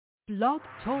Blog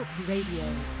Talk Radio.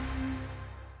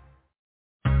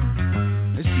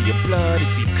 Is he a blood? Is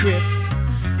he Crip?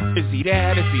 Is he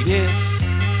that? Is he this?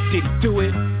 Did he do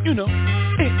it? You know,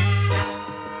 it.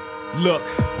 Look,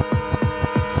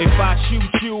 if I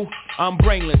shoot you, I'm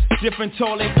brainless. Different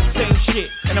toilet, same shit.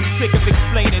 And I'm sick of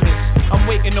explaining this. I'm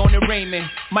waiting on the raiment.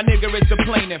 My nigga is the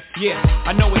plaintiff. Yeah,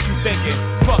 I know what you thinking.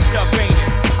 Fucked up, ain't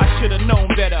it? I should've known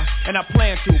better, and I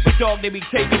plan to. But dog, they be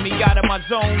taking me out of my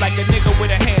zone like a nigga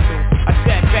with a handle. I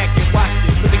sat back and watched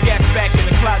it. Put the gas back in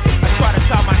the closet. I try to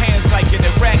tie my hands like an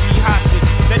Iraqi hostage.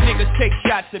 That niggas take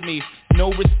shots at me.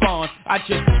 No response, I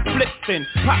just flipped and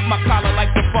pop my collar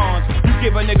like the fawns. You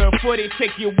give a nigga a foot, it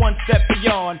take you one step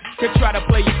beyond. They try to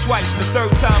play you twice, the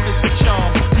third time is the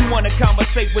charm. You wanna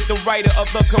conversate with the writer of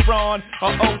the Quran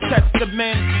or Old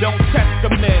Testament, don't test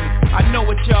the men. I know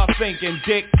what y'all thinking,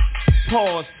 dick.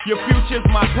 Pause, your future's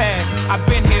my past. I've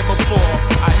been here before.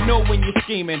 I know when you're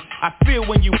scheming, I feel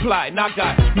when you plotting. I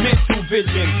got mental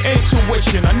vision,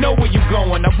 intuition. I know where you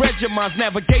going. I read your mind's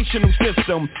navigational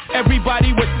system.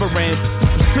 Everybody whispering,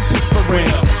 whispering.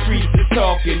 Streets is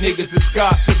talking, niggas is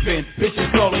gossiping.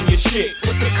 Bitches calling your shit.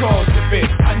 What's the cause of it?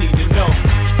 I need to know.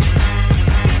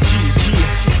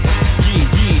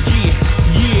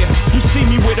 Yeah. You see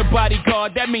me with a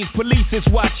bodyguard, that means police is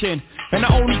watching. And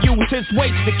I only use his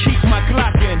weight to keep my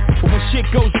clock in. But when shit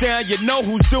goes down, you know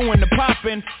who's doing the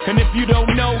popping. And if you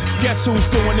don't know, guess who's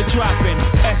doing the dropping?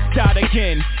 S.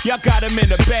 again, y'all got him in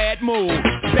a bad mood.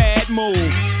 Bad mood,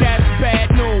 that's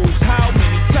bad news. How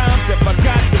many times have I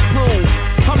got to prove?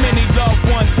 How many loved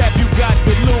ones have you got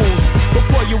to lose?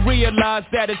 Before you realize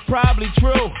that it's probably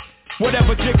true.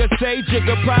 Whatever Jigga say,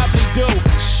 Jigga probably do.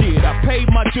 Shit, I paid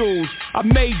my dues, I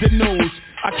made the news.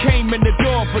 I came in the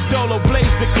door for Dolo Blaze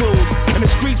the Cruise. And the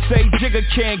streets say Jigga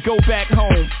can't go back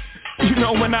home. You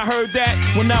know when I heard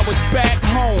that? When I was back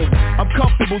home. I'm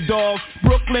comfortable, dog.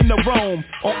 Brooklyn to Rome.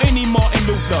 Or any Martin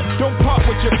Luther. Don't part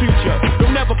with your future.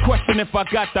 Don't ever question if I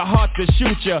got the heart to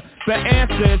shoot ya. The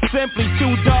answer is simply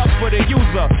too dark for the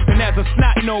user. And as a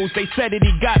snot nose, they said that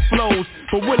he got flows.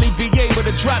 But will he be able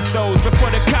to drop those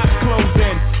before the cops close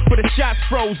in? For the shots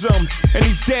froze him. And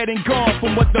he's dead and gone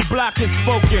from what the block has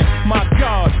spoken. My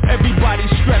God, everybody's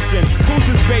stressing. Who's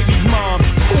his baby's mom?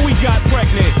 Who he got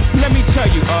pregnant? Let me tell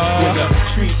you, when the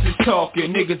streets is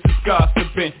talking, niggas is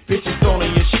gossiping. Bitches all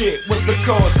in your shit, what's the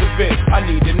cause of it? I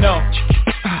need to know.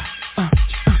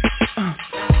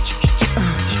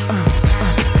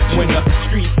 When the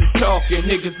streets is talking,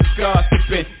 niggas is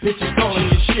gossiping. Bitches all in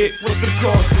your shit, what's the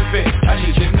cause of it? I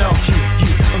need to know.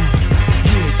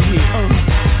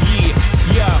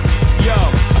 Yo,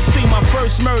 I seen my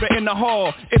first murder in the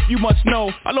hall. If you must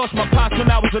know, I lost my pops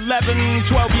when I was 11,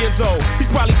 12 years old. He's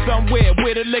probably somewhere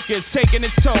where the liquor's taking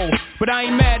its toll. But I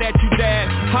ain't mad at you, Dad.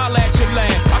 Holla at your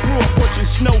land. I grew up pushing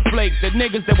snowflakes at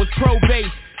niggas that was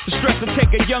pro-base. The stress to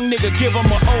take a young nigga, give him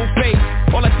an old face.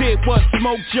 All I did was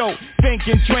smoke, joke, think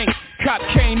and drink. Cop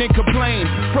came and complained.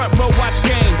 Front row watch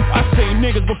game. I seen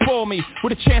niggas before me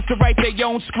with a chance to write their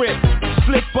own script.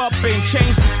 Slip up and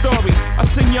change the story. I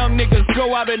seen young niggas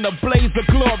go out in a blaze of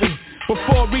glory.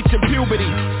 Before reaching puberty,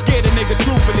 scared a nigga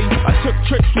truthfully. I took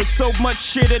trips with so much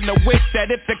shit in the whip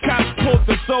that if the cops pulled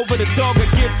us over, the dog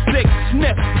would get sick.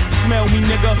 Sniff, smell me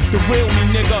nigga, the real me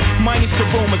nigga, minus the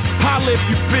rumors. Holla if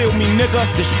you feel me nigga.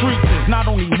 The streets is not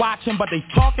only watching, but they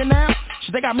talking now.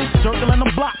 Shit, they got me circling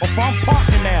the block before I'm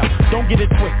parking now. Don't get it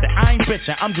twisted, I ain't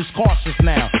bitching, I'm just cautious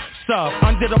now. Sub,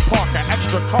 under the parker,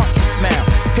 extra cartridge now.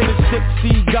 Hit a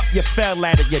 6C up, you fell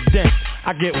at it, you dent.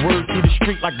 I get word through the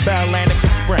street like Bell and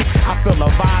Sprint. I feel the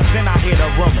vibes and I hear the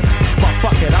rumors. But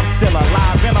fuck it, I'm still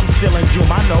alive and I'm still in June.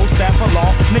 I know staff of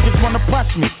law, niggas wanna press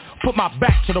me. Put my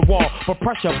back to the wall, but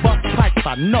pressure bust pipes.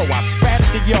 I know I spat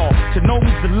it to y'all. To know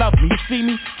me's to love me. You see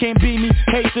me, can't be me,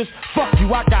 hate this. Fuck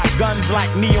you, I got guns like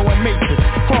Neo and Matrix.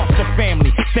 Cross the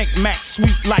family, think Max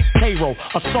sweet like Cairo.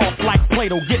 A soft like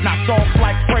Plato, get knocked off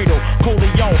like Fredo.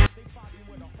 Coleon.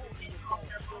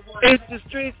 It's the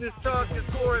Streets is Talking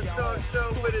Sports Talk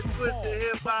Show with a twist of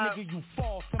hip-hop.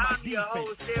 I'm your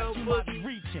host, Dale Boogie.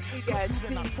 We got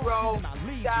T-Bro,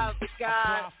 Styles the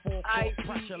Guy, ICE,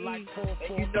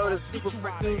 and you know the super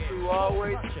producer who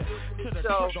always produces the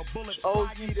show,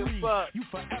 OG the fuck.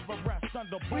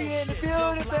 We in the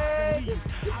building, man.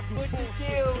 With the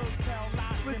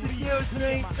Kill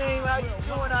Stream team. How you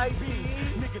doing, ICE?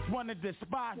 Niggas wanna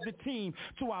despise the team.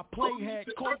 To our playhead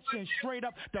coach and straight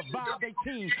up divide their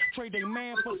team. Trade a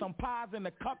man for some pies and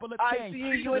a couple of things.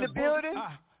 ICE, you in the building?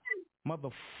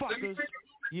 Motherfuckers,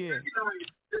 yeah.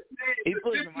 He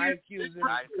put some IQs in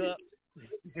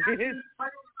his cup.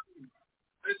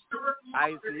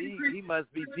 ICE, he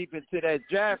must be deep into that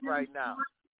draft right now.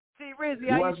 See, Rizzy,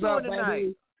 how you doing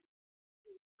tonight?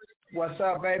 What's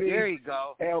up, baby? There you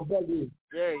go. L Boogie.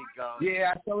 There you go.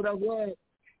 Yeah, I showed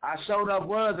up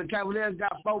was. The Cavaliers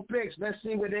got 4 picks. Let's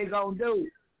see what they gonna do.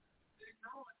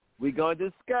 We're going to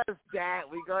discuss that.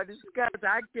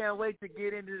 I can't wait to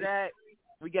get into that.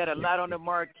 We got a lot on the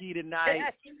marquee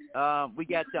tonight. We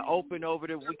got the open over.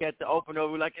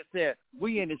 Like I said,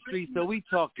 we in the streets, so we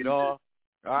talk it all.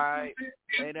 All right.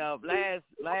 And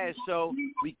last show,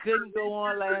 we couldn't go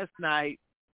on last night.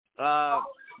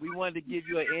 We wanted to give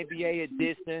you an NBA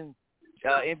edition,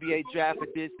 NBA draft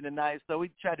edition tonight. So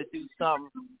we tried to do something,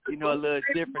 a little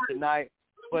different tonight.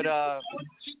 But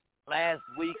last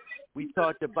week we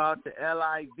talked about the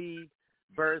LIV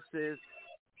versus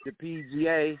the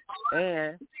PGA,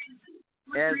 and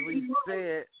as we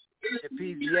said, the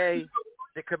PGA,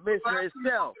 the commissioner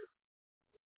itself,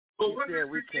 he said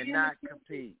we cannot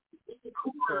compete.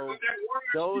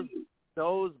 So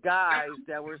those guys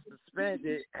that were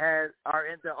suspended are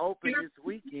in the open this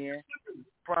weekend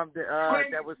from the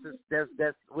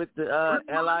that's with the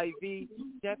LIV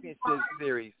Championship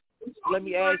Series. Let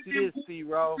me ask you this,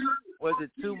 C-Roll. Was it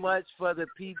too much for the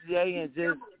PGA and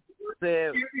just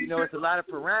said, it's a lot of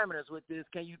parameters with this?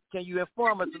 Can you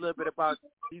inform us a little bit about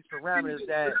these parameters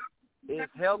that is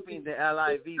helping the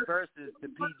LIV versus the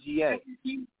PGA?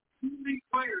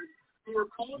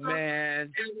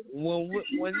 Man,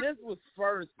 when this was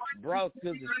first brought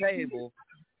to the table,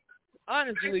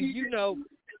 honestly,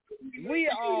 we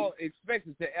all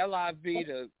expected the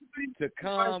LIV to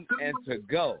come and to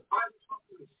go.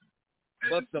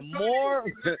 But the more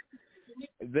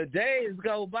the days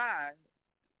go by,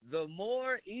 the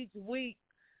more each week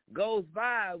goes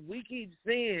by, we keep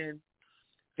seeing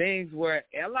things where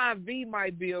LIV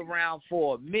might be around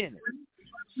for a minute.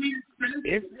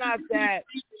 It's not that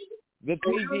the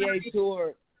PGA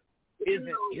Tour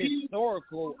isn't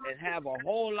historical and have a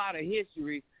whole lot of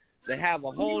history, that have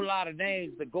a whole lot of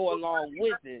names that go along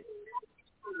with it.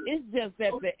 It's just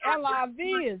that the LIV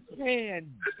is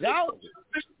paying dope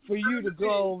for you to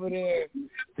go over there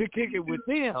to kick it with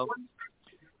them.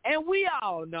 And we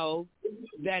all know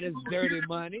that it's dirty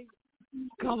money.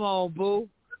 Come on, boo.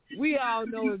 We all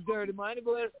know it's dirty money,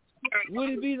 but would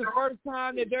it be the first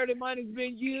time that dirty money's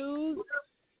been used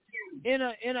in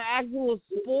an actual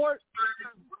sport?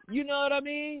 You know what I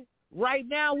mean? Right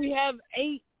now we have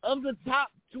 8 of the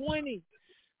top 20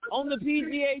 on the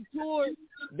PGA Tour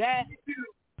that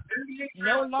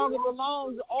no longer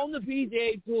belongs on the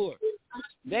PGA Tour.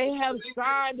 They have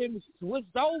signed and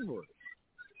switched over.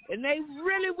 And they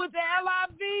really with the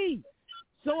LIV.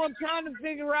 So I'm trying to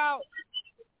figure out,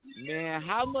 man,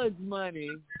 how much money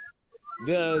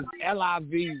does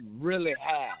LIV really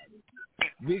have?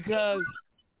 Because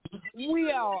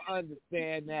we all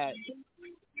understand that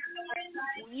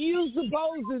you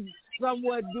supposed to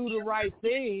somewhat do the right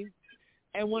thing.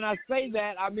 And when I say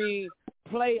that, I mean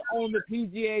play on the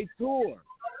PGA Tour.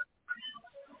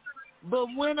 But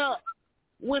when an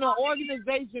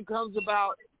organization comes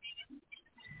about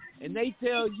and they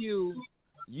tell you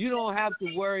you don't have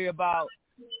to worry about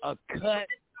a cut,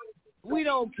 we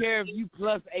don't care if you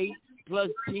 +8,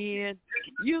 +10,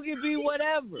 you can be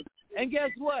whatever. And guess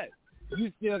what?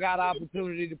 You still got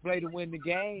opportunity to play to win the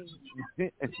game.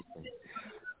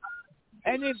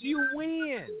 And if you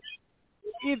win,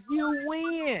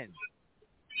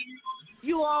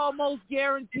 you almost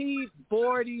guaranteed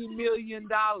 $40 million.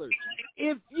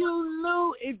 If you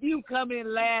lose, if you come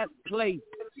in last place,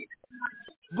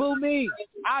 boo me,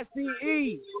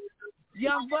 ICE,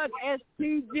 Young Buck,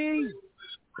 STG,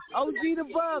 OG the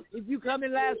Buck. If you come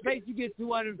in last place, you get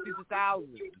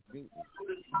 $250,000.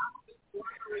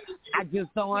 I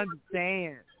just don't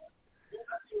understand.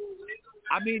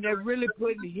 I mean, they're really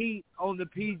putting heat on the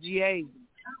PGA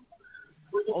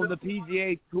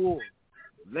Tour.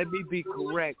 Let me be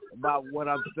correct about what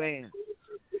I'm saying.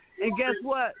 And guess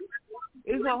what?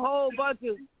 It's a whole bunch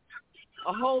of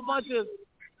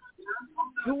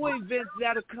tour events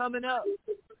that are coming up.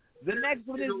 The next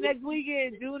one is next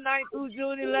weekend, June 9th through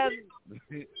June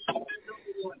 11th.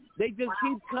 They just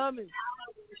keep coming.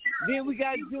 Then we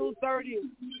got June 30th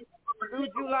through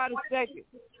July the 2nd.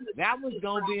 That one's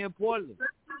going to be in Portland.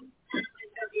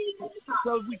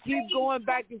 So we keep going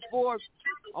back and forth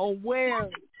on where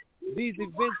these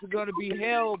events are going to be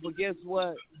held, but guess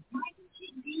what?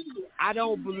 I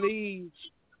don't believe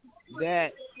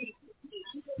that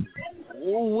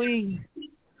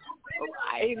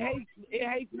it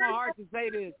hates my heart to say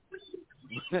this,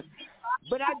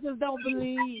 but I just don't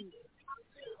believe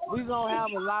we're going to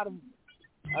have a lot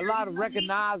of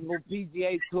recognizable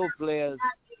PGA Tour players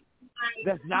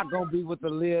that's not going to be with the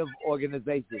LIV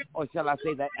organization, or shall I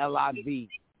say the LIV.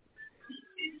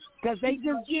 Because they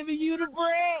just giving you the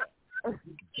bread.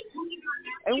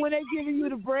 And when they giving you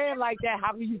the bread like that,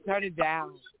 how can you turn it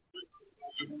down?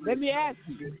 Let me ask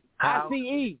you,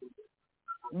 ICE,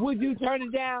 would you turn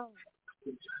it down?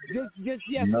 Just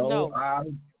yes or no?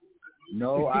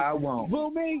 No, I won't.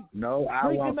 Boo me? No, I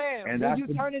won't. Man, and would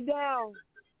you turn it down?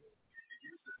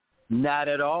 Not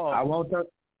at all. I won't turn.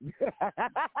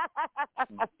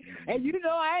 And you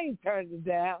know I ain't turning it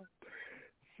down.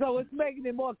 So it's making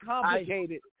it more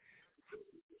complicated.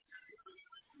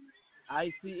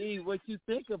 ICE, what you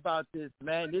think about this,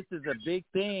 man? This is a big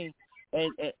thing,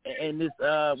 and this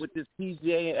with this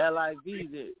PGA and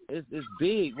LIV, it's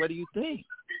big. What do you think?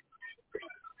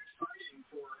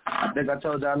 I think I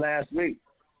told y'all last week.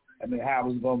 I mean, how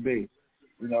it was gonna be.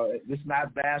 You know, it's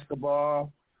not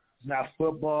basketball, it's not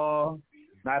football,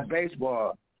 it's not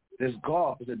baseball. It's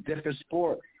golf. It's a different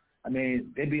sport. I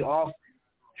mean, they be off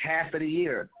half of the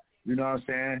year. You know what I'm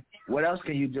saying? What else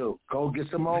can you do? Go get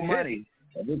some more money.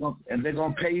 And they're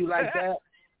gonna pay you like that.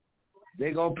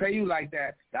 They're gonna pay you like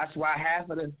that. That's why half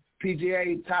of the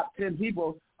PGA top 10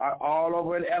 people are all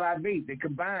over the LIV. They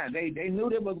combined. They knew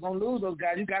they was gonna lose those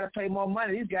guys. You gotta pay more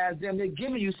money. These guys, they're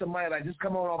giving you some money. Like, just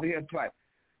come on over here and play.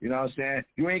 You know what I'm saying?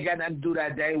 You ain't got nothing to do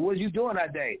that day. What you doing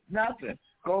that day? Nothing.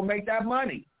 Go make that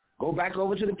money. Go back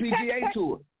over to the PGA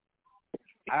Tour.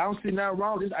 I don't see nothing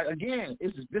wrong. This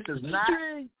is not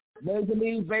Major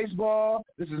League Baseball.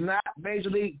 This is not Major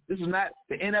League. This is not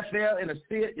the NFL and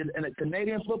the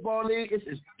Canadian Football League. This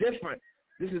is different.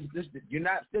 This you're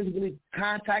not physically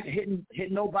contacting,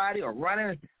 hitting nobody or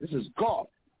running. This is golf.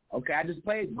 Okay, I just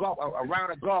played golf a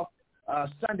round of golf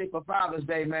Sunday for Father's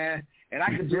Day, man, and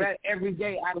I could do that every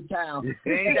day out of town.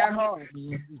 It ain't that hard.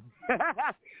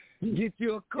 Get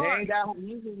you a car. It ain't that hard.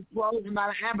 I'm not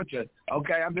an amateur.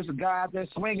 Okay, I'm just a guy out there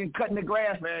swinging, cutting the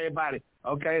grass for everybody.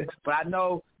 Okay, but I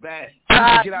know that you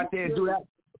can get out there and do that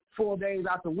 4 days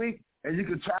out the week, and you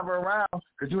can travel around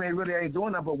because you ain't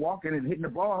doing nothing but walking and hitting the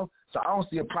ball. So I don't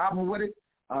see a problem with it.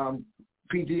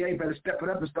 PGA better step it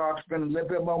up and start spending a little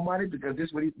bit more money because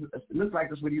it looks like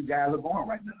that's where these guys are going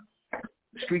right now.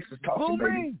 The streets is talking,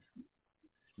 baby.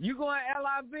 You going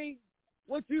LIV?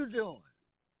 What you doing?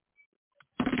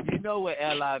 You know what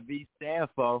LIV stand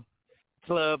for?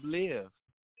 Club Live.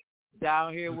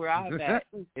 Down here where I'm at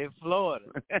in Florida.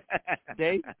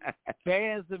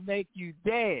 Bands that make you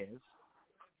dance.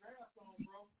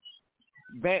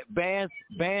 Bands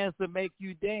that make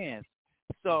you dance.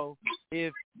 So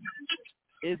if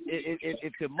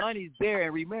the money's there,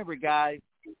 and remember, guys,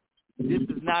 this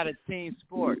is not a team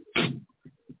sport.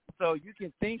 So you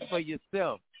can think for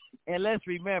yourself. And let's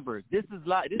remember, this is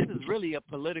really a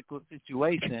political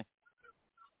situation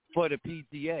for the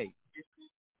PGA.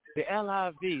 The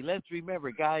LIV, let's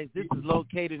remember, guys, this is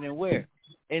located in where?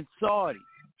 In Saudi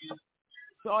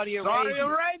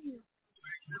Arabia.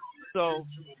 So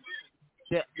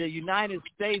the United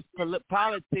States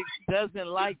politics doesn't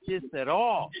like this at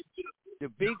all. The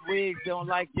big wigs don't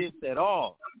like this at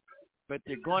all. But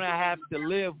they're going to have to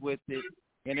live with it,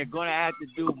 and they're going to have to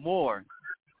do more.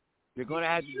 They're going to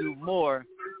have to do more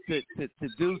to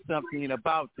do something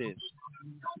about this.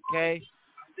 Okay?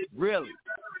 Really.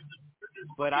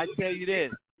 But I tell you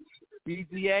this,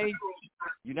 PGA,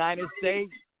 United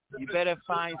States, you better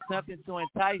find something to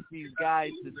entice these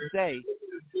guys to stay.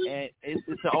 And it's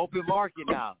an open market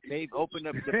now. They've opened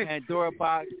up the Pandora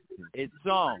box. It's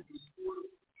on.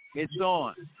 It's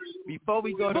on. Before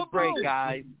we go to break,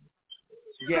 guys.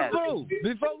 Yes.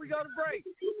 Before we go to break,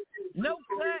 no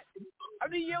cut. I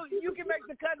mean, you can make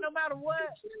the cut no matter what.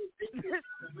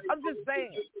 I'm just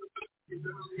saying.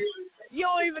 You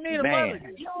don't even need a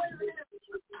mulligan.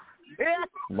 Yeah.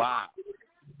 Wow.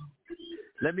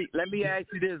 Let me ask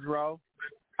you this, Ro.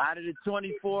 Out of the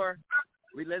 24,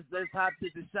 let's hop to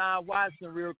Deshaun Watson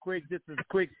real quick. Just a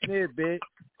quick snippet.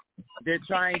 They're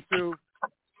trying to.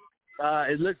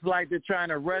 It looks like they're trying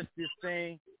to rush this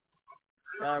thing.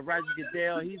 Roger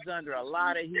Goodell, he's under a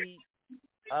lot of heat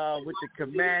with the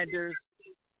Commanders.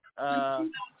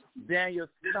 Daniel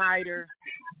Snyder.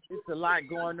 It's a lot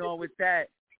going on with that.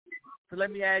 So let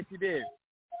me ask you this.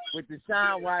 With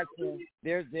Deshaun Watson,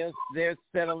 they're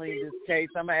settling this case.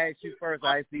 I'm going to ask you first,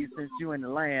 IC, since you in the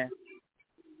land.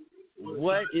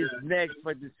 What is next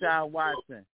for Deshaun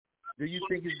Watson? Do you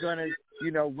think he's going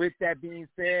to, with that being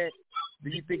said, do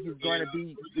you think he's going to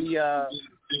be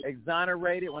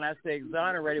exonerated? When I say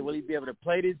exonerated, will he be able to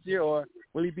play this year, or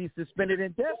will he be suspended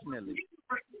indefinitely?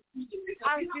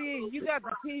 I see. You got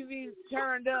the TV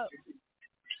turned up.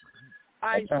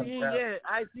 I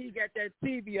see got that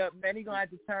TV up, man. He gonna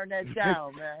have to turn that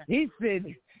down, man. He's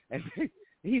sitting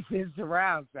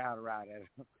surround sound around at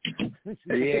him.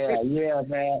 Yeah,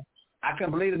 man. I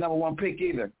couldn't believe the number one pick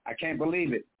either. I can't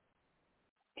believe it.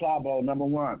 Plabo, number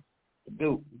 1.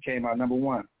 Duke came out number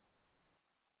 1.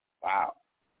 Wow.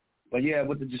 But yeah,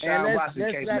 with the Deshaun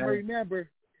Watson case, man. Remember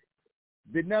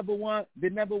the number one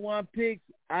picks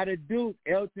out of Duke: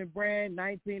 Elton Brand,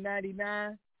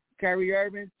 1999, Kyrie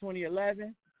Irving,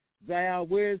 2011, Zion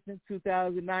Williamson,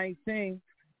 2019,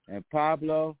 and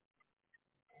Pablo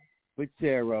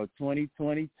Bachero,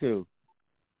 2022.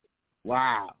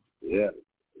 Wow. Yeah.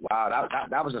 Wow,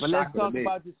 that was a shocker to me. Let's talk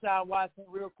about Deshaun Watson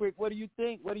real quick. What do you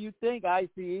think?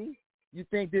 ICE? You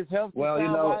think this helps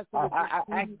Deshaun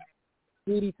Watson?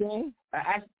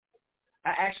 I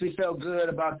actually felt good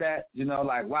about that.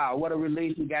 Like, wow, what a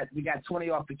relief. We got 20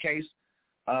 off the case.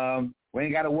 We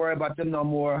ain't got to worry about them no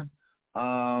more.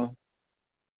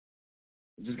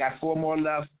 We just got 4 more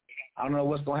left. I don't know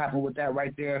what's going to happen with that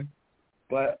right there.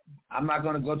 But I'm not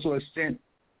going to go to an extent.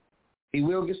 He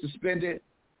will get suspended.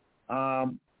 I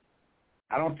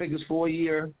don't think it's for a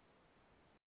year,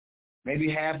 maybe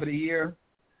half of the year.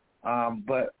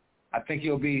 But I think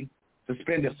he'll be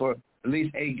suspended for at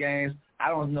least 8 games. I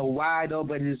don't know why, though,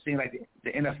 but it just seems like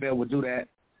the NFL would do that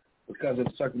because of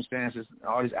the circumstances and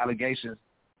all these allegations.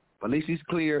 But at least he's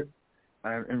cleared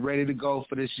and ready to go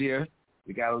for this year.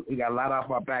 We got a lot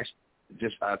off our backs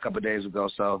just a couple of days ago,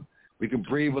 so we can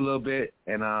breathe a little bit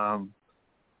and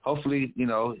hopefully,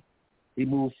 he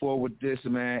moved forward with this,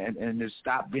 man, and just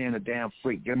stop being a damn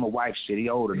freak. Get him a wife, shit. He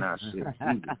older now, shit.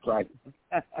 Jesus Christ.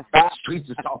 Streets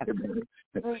is talking, man.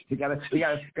 He gotta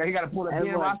pull a Ben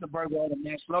Roethlisberger on him,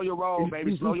 man. Slow your roll,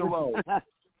 baby. Slow your roll.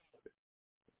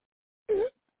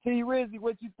 T. Rizzy,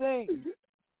 what you think?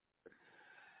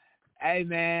 Hey,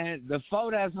 man, the foe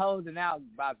that's holding out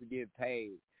about to get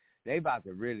paid. They about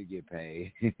to really get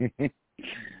paid.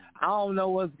 I don't know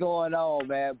what's going on,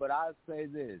 man, but I'll say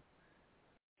this.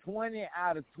 20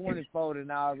 out of 24 that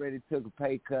already took a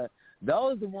pay cut.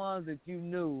 Those are the ones that you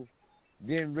knew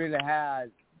didn't really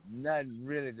have nothing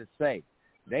really to say.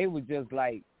 They were just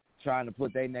like trying to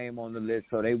put their name on the list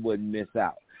so they wouldn't miss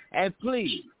out. And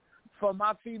please, for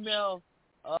my female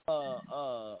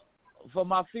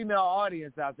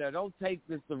audience out there, don't take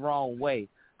this the wrong way.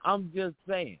 I'm just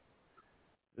saying,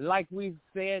 like we've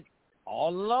said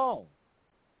all along,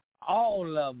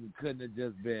 all of them couldn't have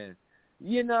just been.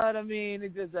 You know what I mean?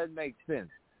 It just doesn't make sense.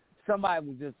 Somebody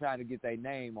was just trying to get their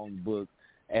name on the book,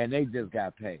 and they just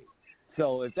got paid.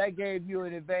 So if that gave you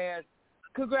an advance,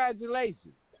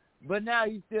 congratulations. But now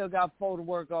you still got 4 to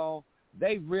work on.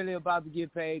 They really about to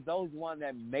get paid. Those ones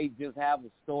that may just have a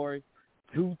story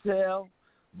to tell.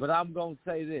 But I'm going to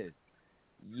say this.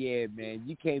 Yeah, man,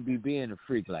 you can't be being a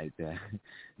freak like that.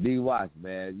 D-Watch,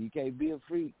 man. You can't be a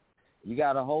freak. You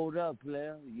got to hold up,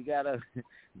 player. You got to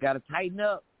tighten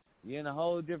up. You're in a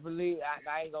whole different league.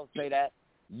 I ain't going to say that.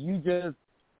 You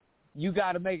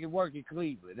got to make it work in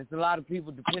Cleveland. There's a lot of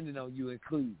people depending on you in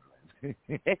Cleveland.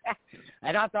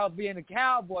 And I thought being a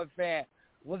Cowboy fan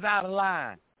was out of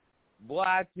line. Boy,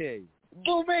 I tell you.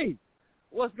 Boo me.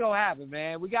 What's going to happen,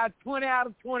 man? We got 20 out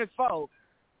of 24.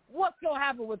 What's going to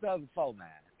happen with the other 4, man?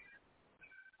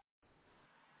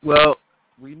 Well,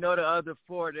 we know the other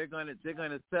 4, they're gonna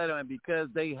settle, and because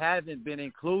they haven't been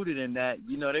included in that,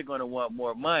 they're gonna want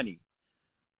more money.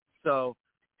 So,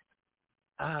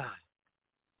 10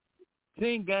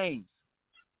 games,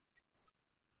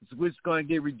 which is going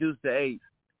to get reduced to 8.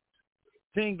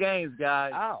 10 games,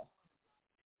 guys. Oh,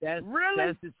 that's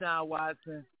Deshaun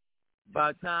Watson.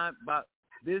 By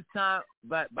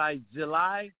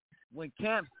July, when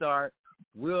camp starts,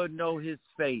 we'll know his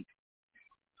fate.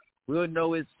 We'll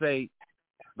know his fate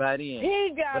by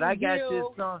then. But I got this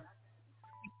song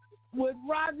with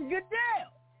Roger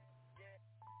Goodell.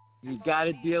 You got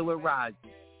to deal with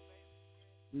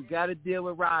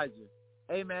Roger.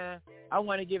 Hey, man, I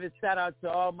want to give a shout-out to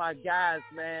all my guys,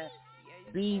 man.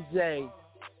 BJ,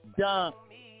 Dunk,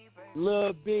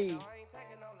 Lil B,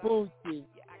 Bootsy,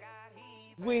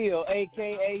 Will,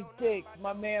 a.k.a. Six,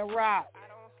 my man Rock,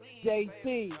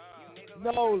 JC,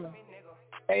 Nolan.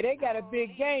 Hey, they got a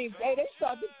big game. Hey, they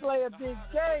start to play a big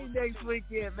game next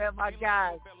weekend, man, my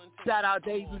guys. Shout out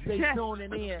to they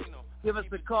tuning in. Give us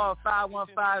a call,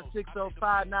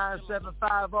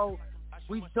 515-605-9750.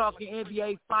 We talking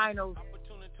NBA Finals.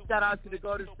 Shout out to the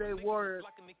Golden State Warriors.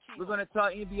 We're going to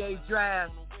talk NBA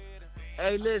Draft.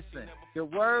 Hey, listen, the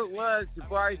word was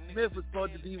Jabari Smith was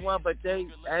supposed to be one, but they,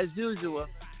 as usual,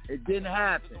 it didn't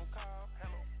happen.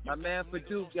 My man for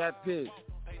Duke got picked.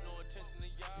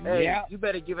 Hey, You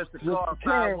better give us a call,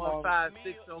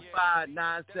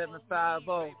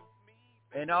 515-605-9750.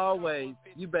 And always,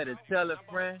 you better tell a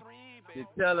friend, you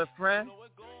tell a friend,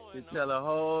 you tell a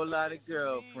whole lot of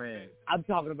girlfriends. I'm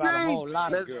talking about a whole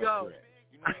lot of girlfriends.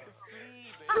 Let's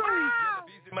go.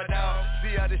 My dog,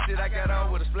 see all this shit I got on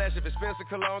with a splash of expensive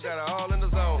cologne, got her all in the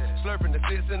zone, slurping the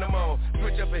sits in the moan,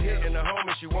 switch up a hit in the home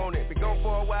and she want it, be gone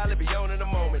for a while and be on in a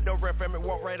moment, don't rap from it,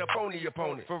 walk right up on the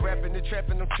opponent, for rapping and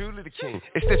trapping, I'm truly the king,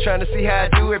 it's still trying to see how I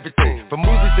do everything, from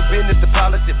movies to business to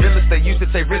politics, real estate, used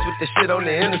to take risks with the shit on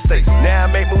the interstate, now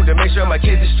I make moves to make sure my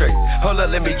kids are straight, hold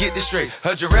up, let me get this straight,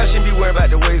 her giraffe shouldn't be worried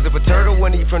about the ways of a turtle,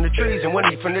 one eat from the trees and one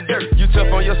eat from the dirt, you tough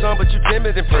on your son but you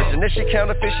timid in person, that shit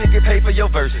counterfeit shit get paid for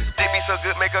your verses, they be so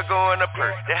good make her go in a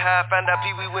purse. That's how I found out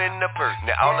Pee Wee winning the purse.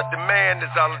 Now all of demand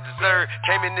is all I deserve.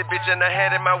 Came in this bitch and I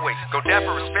had it my way. Go down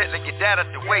for respect, let get that out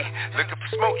the way. Looking for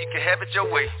smoke, you can have it your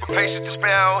way. But patience to spare,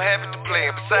 I don't have it to play.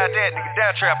 And beside that, nigga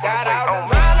down trap on the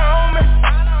way on me.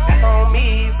 That's on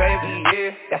me, baby,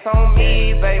 yeah. That's on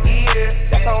me, baby, yeah.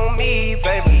 That's on me,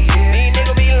 baby, yeah. These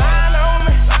niggas be lying on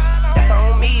me. That's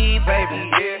on me, baby,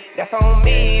 yeah. That's on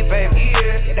me, baby,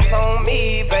 yeah. That's on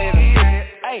me, baby, yeah.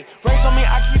 Hey, race on me,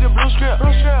 I keep the blue script.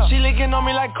 She licking on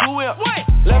me like Cool Whip. What?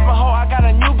 Left my hoe, I got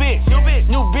a new bitch.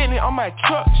 New Bentley on my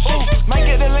truck. Shoot. Might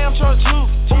get the lamb truck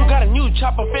too. Who got a new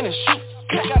chopper finna shoot?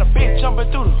 Got a bitch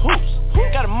jumping through the hoops.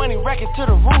 Got a money racket to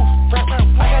the roof. I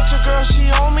got your girl, she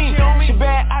on me. She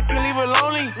bad, I can leave her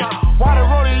lonely. Why the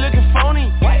rollie looking phony?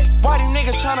 Why these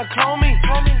niggas tryna clone me?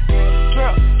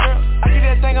 Girl, I get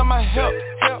that thing on my hip.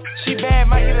 She bad,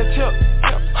 might get a tip.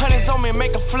 Hundreds on me and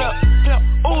make a flip.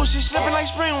 Ooh, she slipping like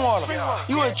spring water.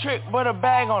 You a trick, but a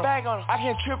bag on her. I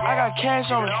can't trip, I got cash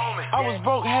on me. I was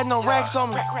broke, had no racks on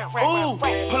me. Ooh,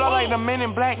 pull up like the Men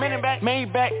in Black.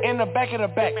 Made back in the back of the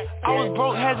back. I was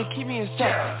broke, had to keep me in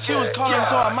check. She was calling,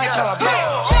 so I might call her back.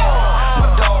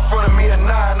 My dog in front of me at 9,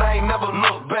 I ain't never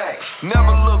look back.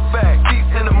 Never look back.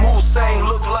 Teeth in the Mustang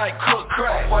look like cook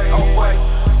crack.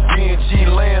 B&G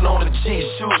laying on the G,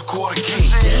 shoes quarter key.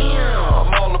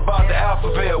 I'm all about the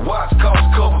alphabet, watch cost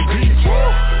couple beats.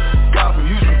 Got from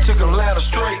Houston, took Atlanta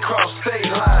straight cross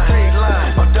state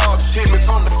line. My dog just hit me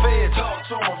from the Fed, talk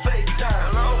to him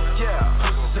FaceTime. Yeah,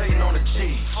 pussies hating on the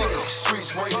G,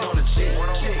 streets waiting on the G.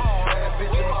 Bad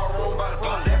bitch in my room, about to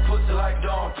pop that pussy like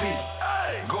Don P.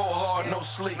 Go hard, no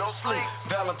sleep.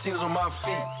 Valentine's on my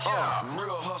feet.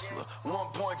 Real hustler,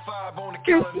 1.5 on the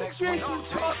counter next week.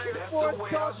 That's the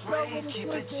way I was raised, keep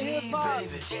it G,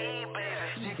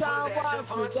 baby. John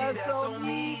Watson, that's on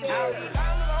me, baby.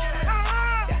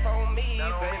 That's on me,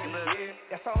 baby.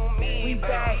 That's on me, We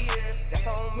back That's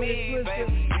on me,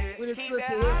 baby. with a twist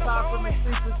of hip hop from a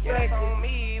street perspective. That's on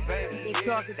me, baby. We're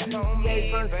talking That's on PCA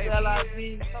me, versus baby.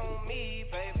 LIV. That's on me,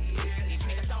 baby.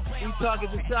 We talking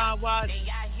to John Watson.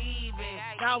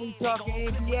 Now we talking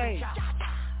NBA.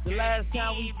 The last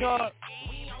time we talked,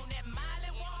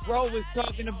 Bro was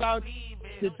talking about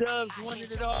the Dubs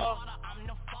winning it all.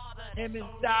 Him and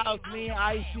Styles, me and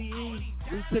ICE,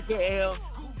 we took an L.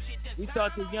 We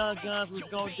thought the Young Guns was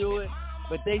going to do it,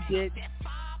 but they did.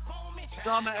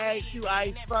 So I'm going to ask you,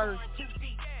 ICE, first.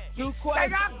 2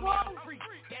 questions.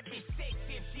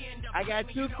 I got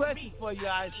 2 questions for you,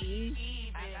 ICE.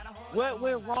 What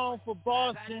went wrong for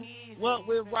Boston? What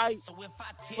went right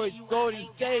for Golden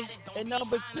State? And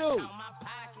number 2,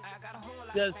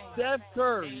 does Steph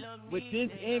Curry, with this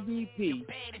MVP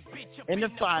in the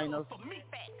finals,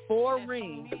 4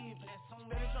 rings,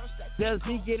 does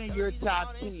he get in your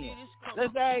top 10?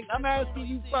 I'm asking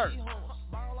you first.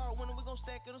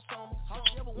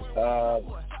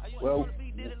 Well,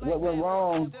 what went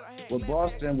wrong with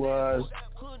Boston was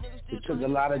it took a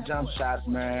lot of jump shots,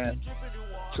 man.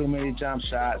 Too many jump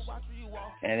shots,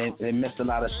 and it missed a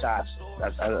lot of shots.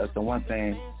 That's the one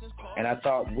thing. And I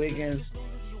thought Wiggins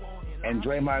and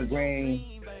Draymond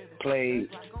Green played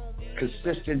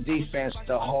consistent defense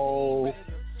the whole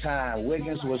time.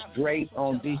 Wiggins was great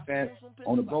on defense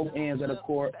on the both ends of the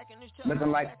court,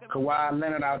 looking like Kawhi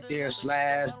Leonard out there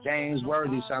 / James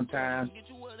Worthy sometimes.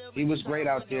 He was great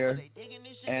out there.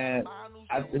 And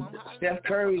Steph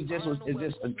Curry is just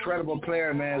an incredible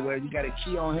player, man, where you got a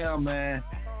key on him, man.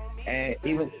 And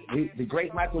even the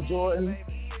great Michael Jordan,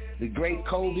 the great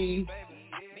Kobe,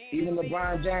 even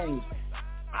LeBron James.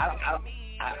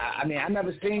 I mean, I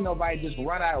never seen nobody just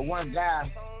run out one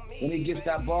guy when he gets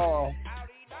that ball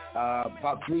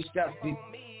about 3 steps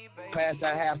past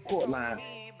that half-court line.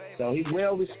 So he's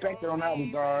well respected on that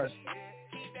regard.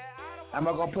 Am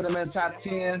I going to put him in the top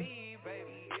 10?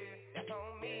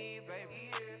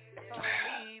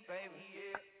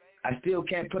 I still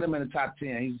can't put him in the top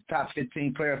 10. He's a top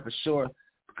 15 player for sure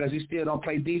because he still don't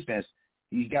play defense.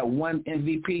 He's got 1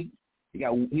 MVP.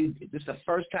 This is the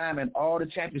first time in all the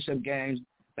championship games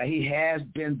that he has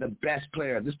been the best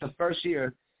player. This is the first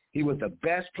year he was the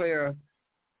best player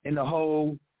in the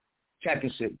whole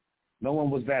championship. No one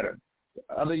was better.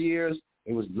 The other years,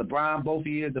 it was LeBron both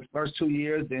years, the first 2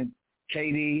 years, then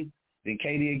KD, then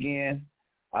KD again.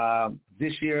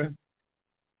 This year,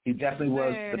 he definitely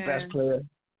was the best player.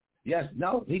 Yes,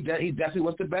 no, he definitely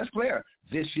was the best player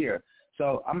this year.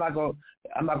 So I'm not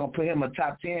gonna put him in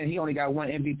top 10. He only got one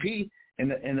MVP in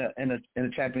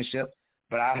the championship,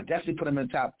 but I definitely put him in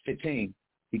the top 15.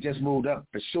 He just moved up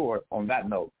for sure on that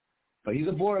note. But he's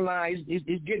a borderline.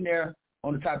 He's getting there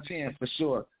on the top 10 for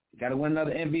sure. Got to win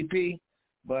another MVP,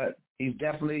 but he's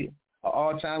definitely an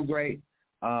all-time great.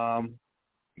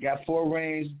 He got 4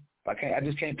 rings. I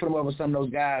just can't put him over some of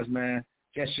those guys, man,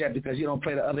 just yet because he don't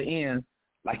play the other end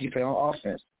like he play on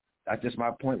offense. That's just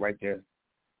my point right there.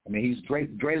 I mean, he's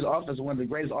greatest offensive, one of the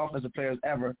greatest offensive players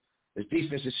ever. His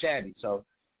defense is shabby, so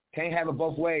can't have it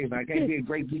both ways, man. Can't be a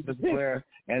great defensive player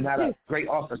and not a great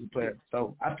offensive player.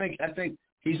 So I think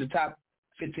he's the top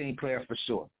 15 player for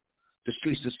sure. The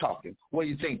streets is talking. What do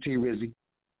you think, T. Rizzy?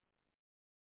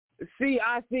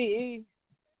 CICE,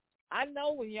 I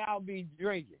know when y'all be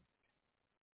drinking.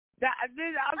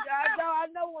 I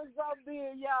know what's gonna be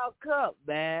in y'all cup,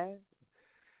 man.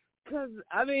 Cause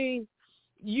I mean,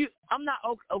 I'm not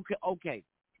okay.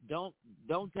 Don't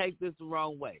take this the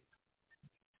wrong way.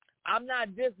 I'm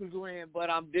not disagreeing,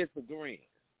 but I'm disagreeing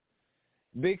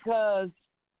because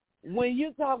when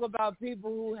you talk about people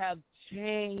who have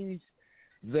changed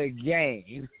the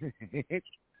game,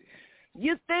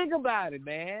 you think about it,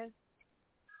 man.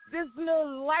 This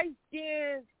little light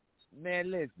skin, man,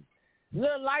 listen.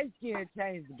 Little light skin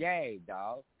changed the game,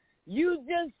 dog. You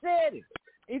just said it.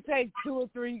 It takes 2 or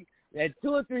 3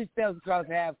 steps across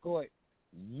half court.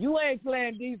 You ain't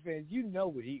playing defense. You know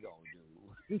what he gonna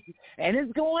do, and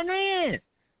it's going in.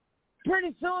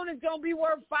 Pretty soon, it's gonna be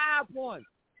worth 5 points,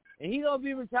 and he gonna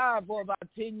be retired for about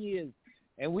 10 years,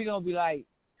 and we gonna be like,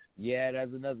 yeah,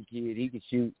 that's another kid. He can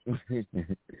shoot.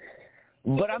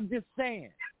 But I'm just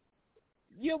saying,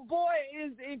 your boy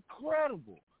is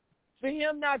incredible. For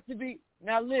him not to be –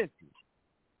 now listen,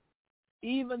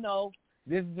 even though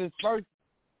this is his first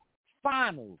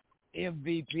finals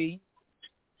MVP,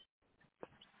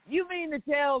 you mean to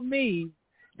tell me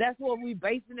that's what we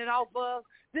basing it off of?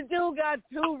 The dude got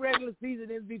 2 regular season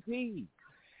MVPs.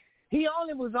 He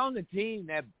only was on the team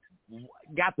that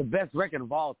got the best record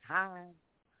of all time.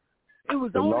 It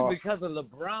was only because of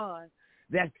LeBron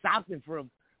that stopped him from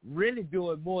really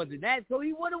doing more than that. So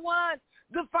he would have won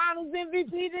the finals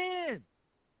MVP then.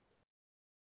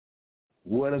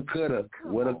 Woulda, coulda,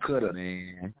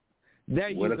 man. There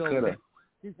you go. Coulda.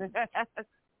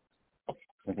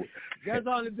 There's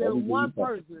only been one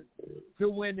person to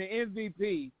win the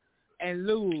MVP and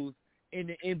lose in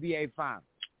the NBA Finals.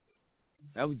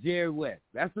 That was Jerry West.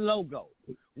 That's the logo.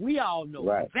 We all know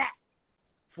that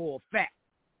for a fact.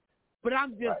 But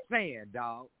I'm just saying,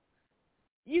 dog,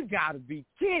 you got to be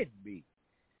kidding me.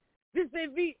 This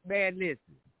MVP, man,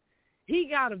 listen.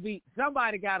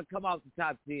 Somebody got to come off the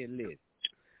top 10 list.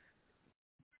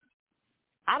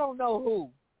 I don't know who,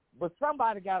 but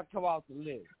somebody got to come off the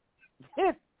list.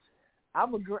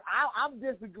 I'm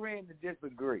disagreeing to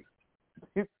disagree.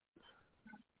 Because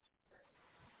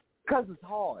it's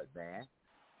hard, man.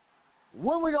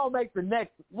 When we gonna make the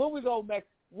next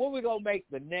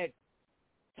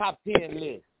top 10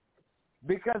 list?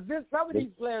 Because some of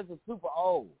these players are super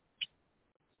old.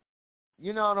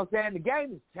 You know what I'm saying? The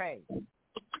game has changed.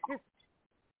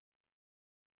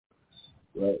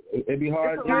 It'd be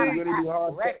hard. It'd really be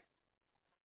hard.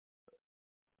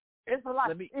 It's a lot.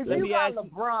 If you got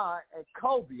LeBron and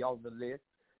Kobe on the list,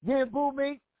 then boo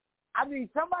me. I mean,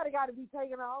 somebody got to be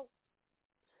taken off.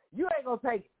 You ain't gonna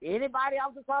take anybody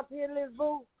off the top 10 list,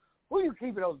 boo. Who you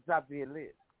keeping on the top 10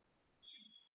 list?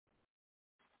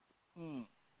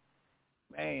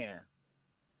 Man,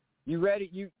 you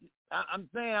ready? I'm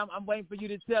saying I'm waiting for you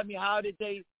to tell me how did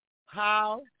they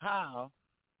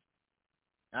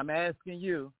I'm asking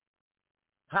you,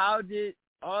 how did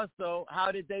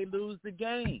they lose the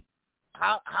game?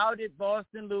 How did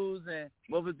Boston lose, and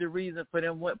what was the reason for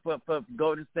them for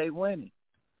Golden State winning?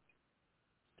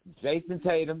 Jason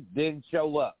Tatum didn't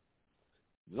show up.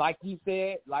 Like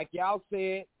y'all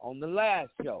said on the last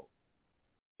show,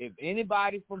 if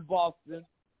anybody from Boston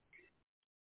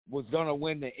was going to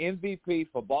win the MVP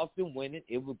for Boston winning,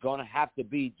 it was going to have to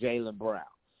be Jaylen Brown.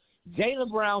 Jaylen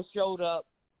Brown showed up.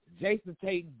 Jason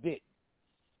Tatum didn't.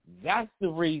 That's the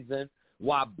reason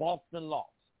why Boston lost.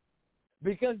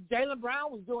 Because Jaylen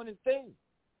Brown was doing his thing.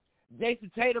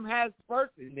 Jason Tatum has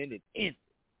first, and then it ended.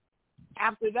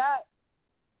 After that,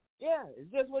 yeah,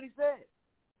 it's just what he said.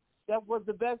 Steph was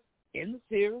the best in the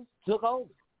series, took over.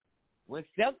 When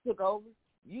Steph took over,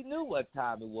 you knew what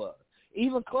time it was.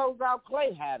 Even Closeout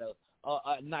Clay had a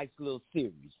nice little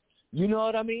series. You know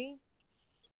what I mean?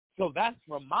 So that's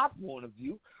from my point of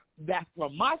view. That's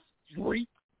from my street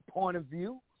point of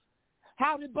view.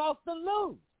 How did Boston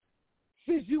lose?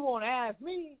 Since you want to ask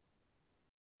me,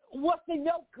 what's in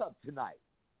your cup tonight?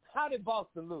 How did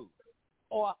Boston lose?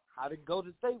 Or how did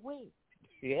Golden State win?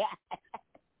 Yeah.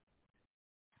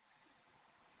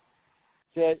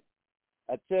 I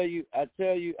tell you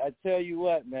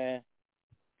what, man.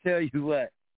 Tell you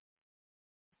what.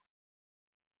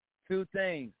 Two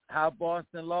things. How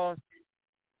Boston lost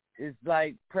is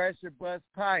like pressure bust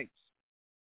pipes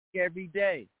every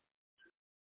day.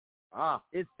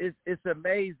 It's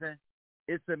amazing.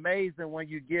 It's amazing when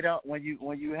you get up when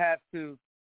you have to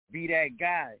be that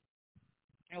guy.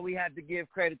 And we have to give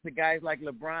credit to guys like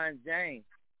LeBron James,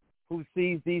 who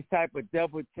sees these type of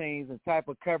double teams and type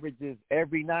of coverages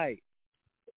every night.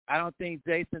 I don't think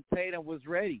Jason Tatum was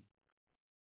ready.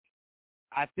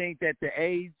 I think that the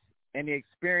age and the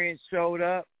experience showed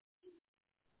up.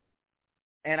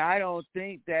 And I don't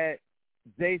think that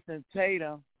Jason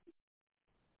Tatum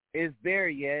is there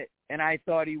yet, and I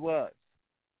thought he was.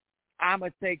 I'm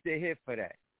going to take the hit for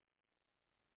that.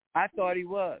 I thought he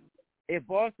was. If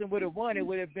Boston would have won, it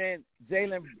would have been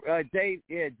Jaylen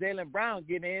Brown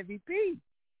getting an MVP.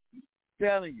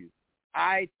 Telling you.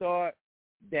 I thought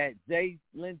that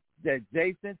Jason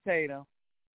Tatum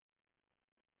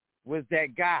was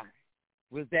that guy,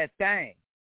 was that thing,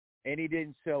 and he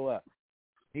didn't show up.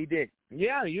 He didn't.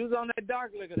 Yeah, you was on that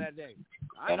dark liquor that day.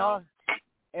 And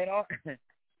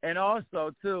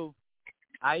also, too,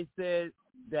 I said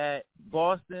that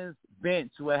Boston's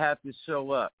bench would have to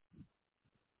show up,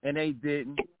 and they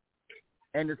didn't.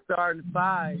 And the starting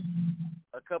five,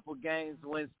 a couple games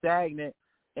went stagnant,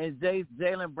 and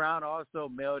Jaylen Brown also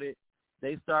melted.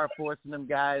 They started forcing them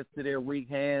guys to their weak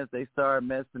hands. They started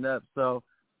messing up. So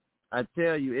I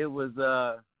tell you, it was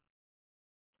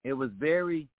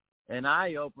very an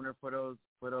eye opener for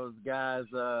those guys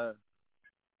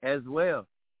as well.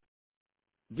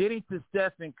 Getting to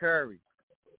Stephen Curry,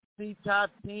 see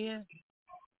top 10,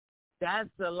 that's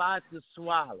a lot to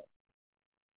swallow.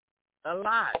 A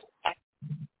lot.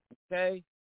 Okay?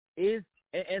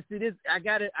 And see this, I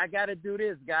gotta do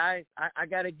this, guys. I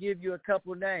gotta give you a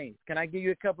couple names. Can I give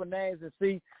you a couple names and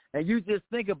see? And you just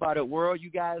think about it, world. You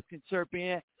guys can chirp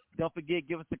in. Don't forget,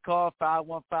 give us a call,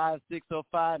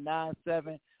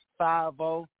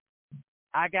 515-605-9750.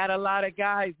 I got a lot of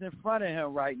guys in front of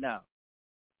him right now.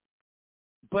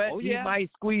 But he might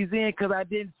squeeze in because I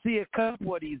didn't see a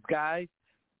couple of these guys.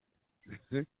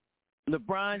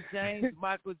 LeBron James,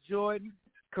 Michael Jordan,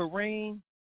 Kareem,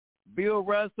 Bill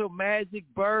Russell, Magic,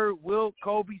 Bird, Wilt,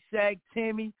 Kobe, Shaq,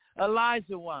 Timmy,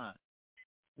 Elijah Wan.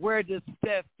 Where does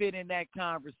Steph fit in that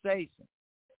conversation?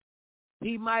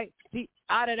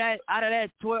 Out of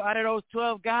those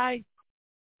 12 guys,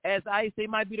 as I say,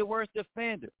 might be the worst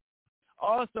defender.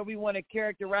 Also, we want to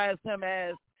characterize him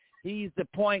as he's the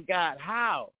point guard.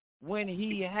 How? When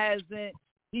he hasn't,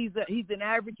 he's an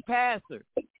average passer.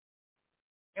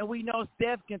 And we know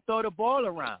Steph can throw the ball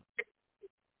around.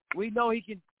 We know he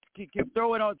can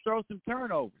throw some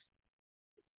turnovers.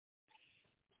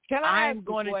 I'm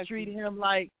going to treat him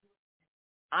like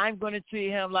I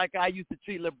used to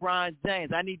treat LeBron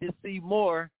James. I need to see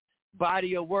more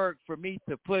body of work for me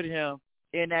to put him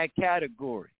in that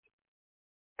category.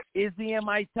 Is he in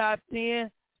my top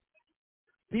 10?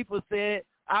 People said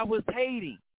I was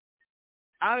hating.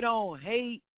 I don't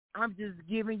hate. I'm just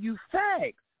giving you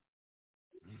facts.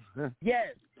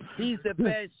 Yes, he's the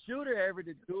best shooter ever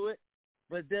to do it,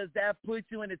 but does that put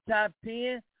you in the top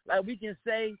 10? Like we can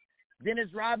say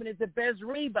Dennis Rodman is the best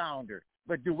rebounder,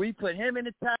 but do we put him in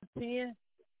the top 10?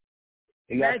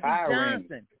 Magic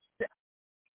Johnson.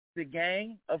 The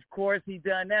game, of course, he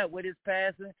done that with his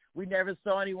passing. We never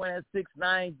saw anyone at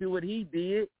 6'9" do what he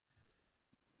did.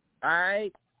 All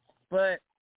right,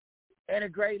 and a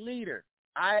great leader.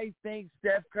 I think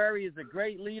Steph Curry is a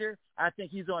great leader. I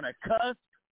think he's on a cusp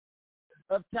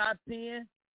of top 10.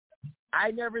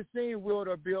 I never seen Wilt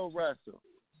or Bill Russell.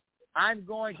 I'm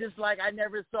going just like I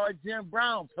never saw Jim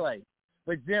Brown play.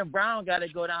 But Jim Brown got to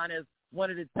go down as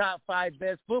one of the top 5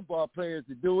 best football players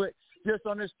to do it, just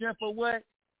on the strength of what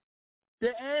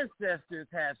the ancestors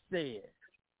have said.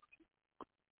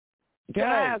 Can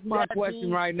I ask my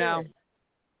question right now?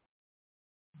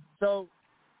 So,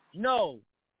 no,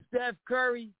 Steph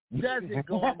Curry doesn't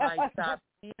go in my top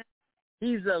 10.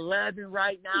 He's 11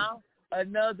 right now.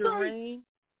 Another ring.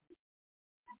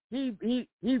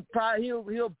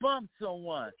 He'll bump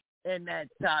someone in that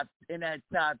top.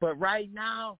 But right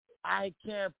now, I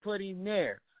can't put him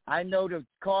there. I know the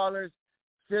callers,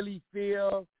 Philly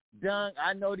Phil, Dunk.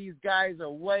 I know these guys are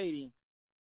waiting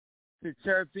to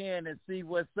chirp in and see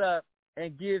what's up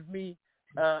and give me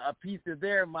a piece of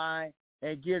their mind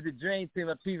and give the Dream Team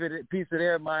a piece of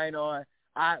their mind on.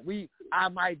 I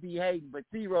might be hating, but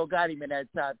T-Row got him in that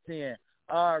top 10.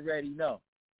 I already know.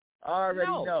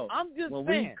 I'm just when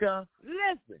saying. We come,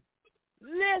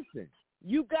 listen.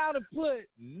 You got to put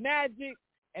Magic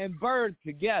and Bird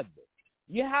together.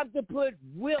 You have to put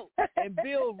Wilt and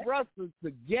Bill Russell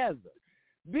together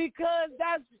because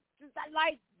that's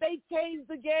like they changed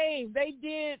the game. They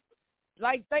did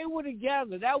like they were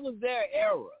together. That was their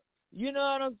era. You know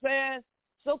what I'm saying?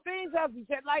 So things have to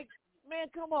change. Like, man,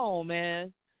 come on,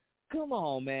 man.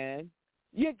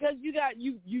 Yeah, because you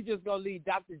just gonna leave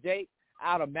Dr. J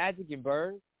out of Magic and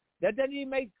Bird. That doesn't even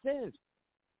make sense.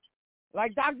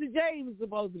 Like Dr. J was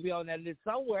supposed to be on that list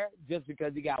somewhere just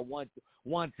because he got one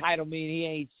title mean he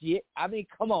ain't shit. I mean,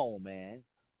 come on, man.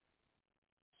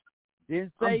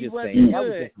 Didn't say he wasn't saying. good. That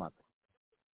was just my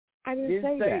I didn't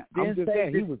say that. I'm just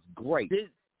saying he was great.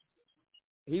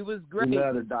 He was great. We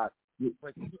love the Doc.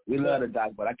 We love the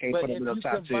Doc, but I can't put him in the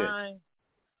top 10.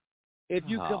 If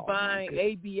you combine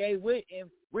ABA with, and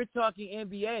we're talking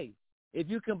NBA. If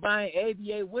you combine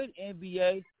ABA with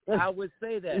NBA, I would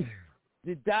say that.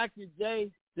 Does Dr.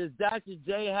 J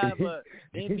have a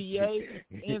NBA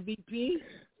MVP?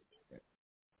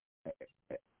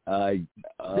 Does he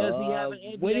have an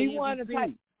NBA what do you MVP? want to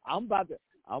type? I'm about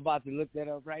to look that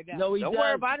up right now. No, Don't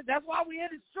worry about it. That's why we in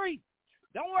the street.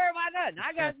 Don't worry about nothing.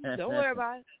 I got you. Don't worry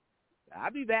about it. I'll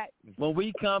be back. When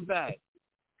we come back,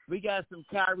 we got some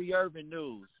Kyrie Irving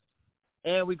news,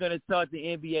 and we're going to talk the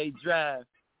NBA draft.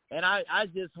 And I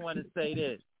just want to say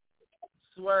this.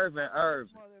 Swerve and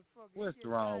Irving, what's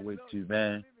wrong with you,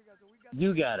 man?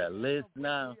 You got a list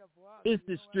now. It's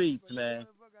the streets, man.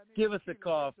 Give us a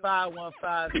call,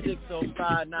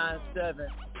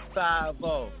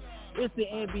 515-605-9750. It's the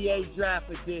NBA draft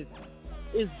edition.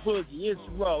 It's Boogie, it's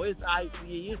Roe, it's ICE,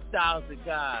 it's Styles the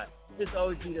God, it's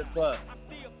OG the Buck.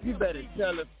 You better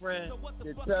tell a friend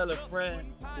to tell a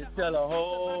friend to tell a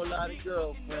whole lot of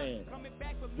girlfriends.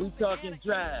 We talking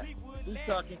draft. We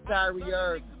talking Kyrie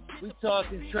Irving. We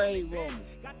talking trade rumors.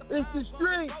 It's the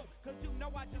street.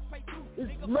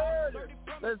 It's murder.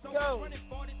 Let's go.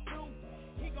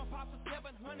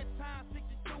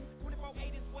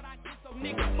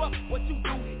 Nigga, fuck what you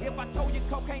do. If I told you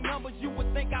cocaine numbers, you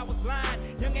would think I was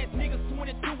lying. Young ass niggas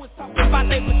 22 was talking about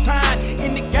they was trying.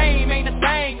 In the game ain't a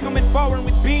thing, coming forward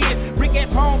with being. Brick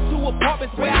ass home to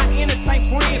apartments where I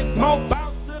entertain friends. More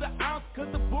bounce to the ounce, cause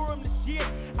the boom the shit.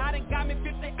 I done got me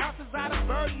 50 ounces out of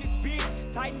bird in this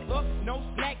bitch. Tighten up, no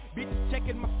slack, bitches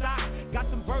checking my stock. Got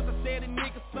some birds, I said a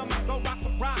nigga, some go rock a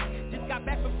rock. Just got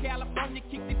back from California,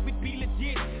 kicked it with be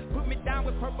legit. Put me down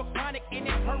with Purple Chronic and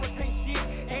that hurricane shit.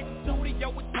 At the studio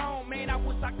with Tone, man, I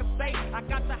wish I could say I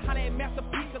got to holler at Master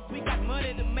P, cause we got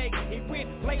money to make. It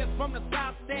went players from the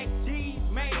South stack, G's,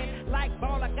 man. Like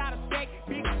ball, I got a stack,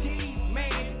 big cheese,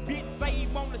 man. Bitch say you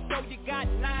want to show you got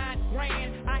 9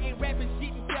 grand. I ain't rapping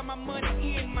shit until my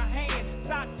money in my hand.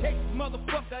 South Texas,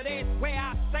 motherfucker, that's where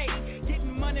I stay.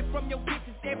 Getting money from your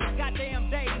bitches every goddamn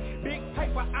day. Big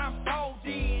paper, I'm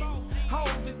folding.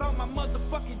 Hoes is on my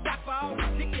motherfucking dock for all the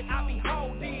shit that I be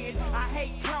holding. I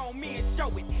hate clown men,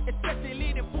 show it. Especially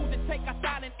little fools that take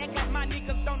outside and act like my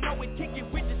niggas don't know it. Kick it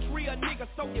with the trill, nigga,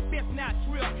 so you best not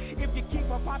trill. If you keep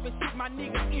on popping shit, my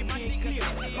nigga, if you ain't clear.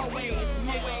 Ho ass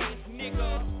nigga.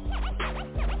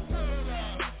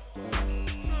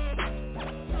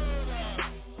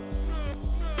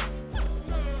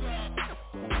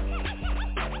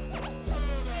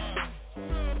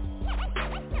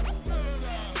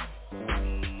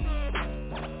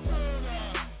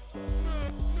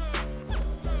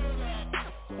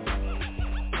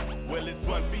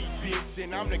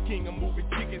 And I'm the king of moving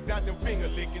chickens, not them finger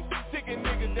licking. Ticking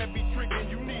niggas that be tricking,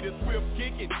 you need a swift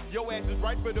kicking. Your ass is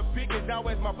right for the pickings, now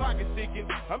as my pocket sticking.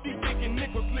 I'm be thinking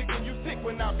nickel clicking, you sick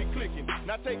when I be clicking.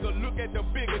 Now take a look at the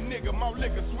bigger nigga, my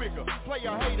liquor swigger. Play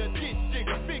a hater, ditch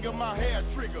jigger, figure my hair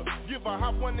trigger. Give a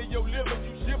hop one of your liver,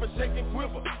 you shiver, shake and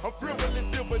quiver. I'm frivolous,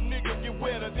 silver niggas get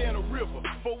wetter than a river.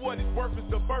 For what it's worth, it's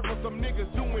the birth of some niggas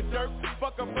doing dirt.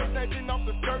 Fuck a first agent off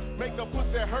the skirt, make a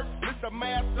pussy hurt. Mr.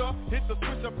 Master, hit the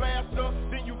switcher faster.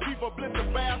 Then you keep a blister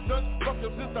bastard. Fuck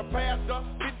your sister pastor.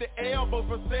 Hit the elbow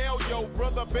for sale, yo.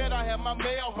 Brother, bet I have my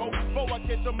mail, ho. Before I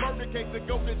catch a murder case to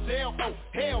go to jail, oh.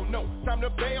 Hell no. Time to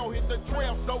bail, hit the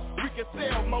trail so we can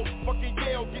sell more. Fucking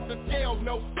Yale, get the scale,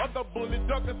 no. Other bullet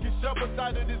duckers get shoved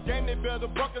aside of this game. They bear the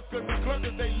buckets, cause the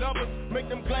clunkers, they love us. Make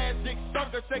them glass dicks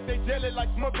suckers. Shake they jelly like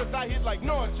smuckers. I hit like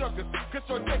nunchuckers. Cause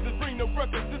your Texas bring the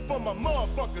ruckus. This for my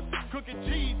motherfuckers. Cooking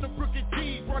cheese, some crooked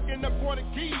cheese. Working up quarter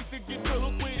keys to get to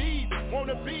hook with ease.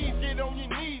 Wanna bees, get on your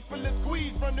knees, full of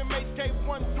squeeze from them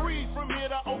HK13s. From here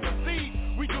to overseas,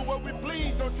 we do what we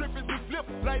please. Don't trip as we flip,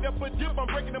 light up a dip. I'm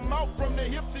breaking them out from the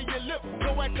hip to your lip.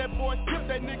 So act that boy skip,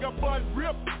 that nigga buzz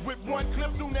rip. With one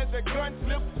clip, soon as the gun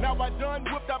slip. Now I done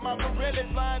whipped out my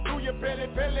Pirelli, flying through your belly,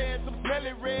 and some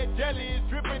smelly red jelly is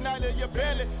dripping out of your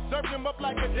belly. Serve them up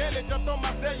like a deli, just on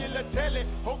my cellular telly.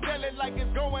 Hotel it like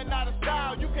it's going out of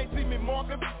style. You can't see me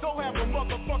Morgan, so have a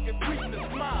motherfucking sweet and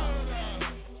smile.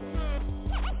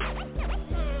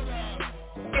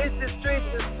 It's the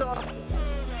streets of talk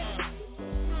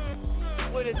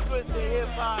with a twist of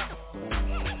hip-hop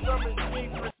from a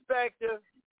street perspective.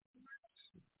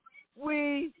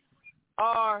 We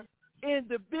are in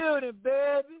the building,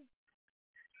 baby.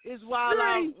 It's Wild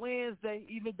Out Wednesday,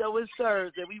 even though it's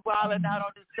Thursday. We wilding out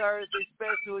on this Thursday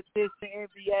special edition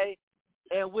NBA.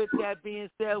 And with that being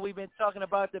said, we've been talking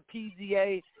about the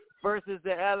PGA versus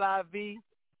the LIV.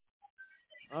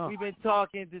 We've been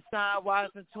talking Deshaun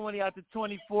Watson, 20 out of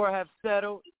 24 have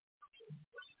settled.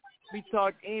 We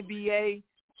talked NBA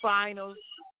Finals.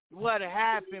 What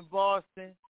happened,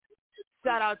 Boston?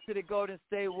 Shout out to the Golden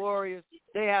State Warriors.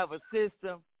 They have a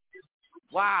system.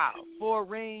 Wow, 4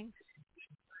 rings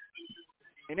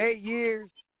in 8 years.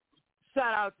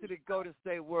 Shout out to the Golden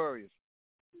State Warriors.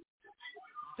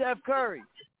 Steph Curry,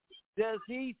 does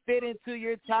he fit into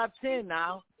your top 10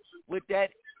 now with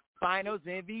that Finals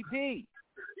MVP?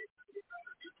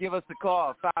 Give us a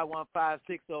call,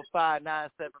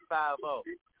 515-605-9750.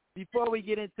 Before we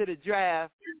get into the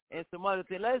draft and some other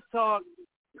things,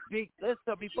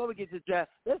 before we get to the draft,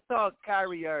 let's talk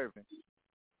Kyrie Irving.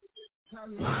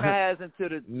 He has until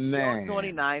the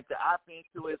 29th to opt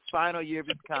into his final year of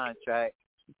his contract.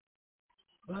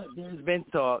 But there's been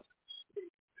talk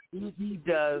if he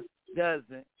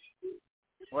doesn't,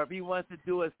 or if he wants to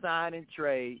do a sign and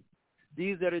trade,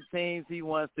 these are the teams he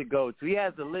wants to go to. He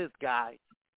has a list, guys.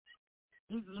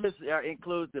 His list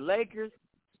includes the Lakers,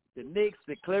 the Knicks,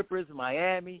 the Clippers,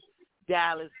 Miami,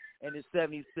 Dallas, and the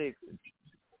 76ers.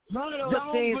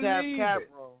 The teams have cap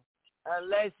room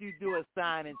unless you do a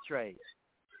sign and trade.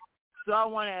 So I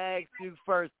want to ask you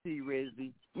first, T.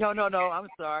 Rizzy. No, I'm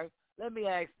sorry. Let me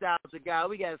ask Styles the God.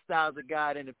 We got Styles the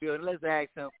God in the building. Let's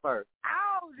ask him first.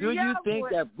 Do you think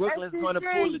that Brooklyn's going to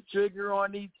pull the trigger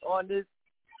on this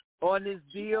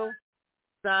deal,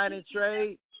 sign and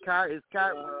trade? Is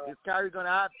Kyrie going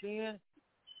to opt in,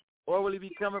 or will he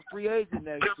become a free agent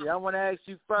next year? I want to ask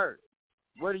you first.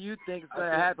 What do you think is going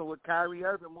to happen with Kyrie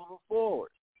Irving moving forward?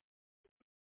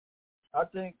 I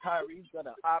think Kyrie's going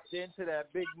to opt into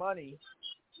that big money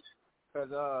because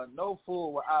no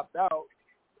fool will opt out.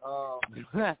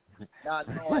 Not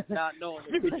knowing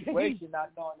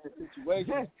the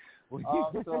situation.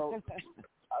 So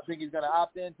I think he's going to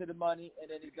opt into the money,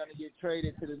 and then he's going to get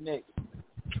traded to the Knicks.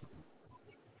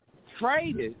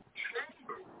 Traded?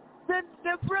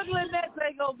 The Brooklyn Nets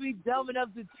ain't going to be dumb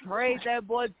enough to trade that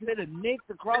boy to the Knicks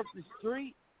across the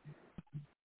street.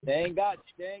 They ain't got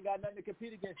nothing to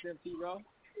compete against them, T-Row.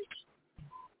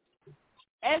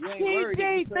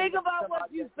 STG, think about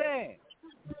what you said.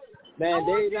 Man,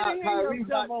 they not Kyrie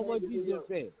not on what you just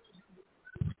said.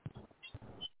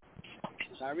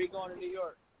 Kyrie going to New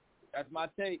York. That's my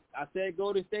take. I said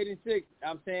go to State in 6.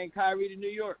 I'm saying Kyrie to New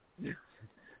York.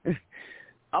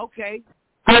 Okay.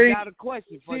 I got a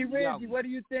question for T. you. Rizzy, what do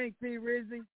you think, T.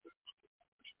 Rizzy?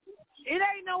 It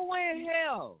ain't no way in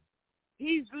hell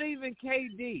he's leaving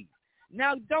KD.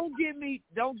 Now, don't get me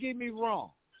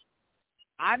wrong.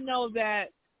 I know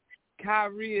that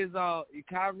Kyrie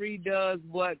does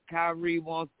what Kyrie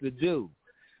wants to do.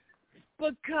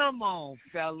 But come on,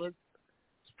 fellas.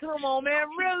 Come on, man.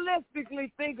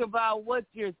 Realistically, think about what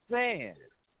you're saying.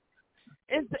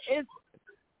 It's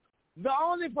the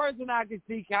only person I can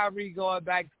see Kyrie going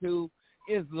back to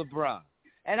is LeBron.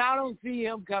 And I don't see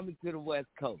him coming to the West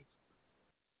Coast.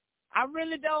 I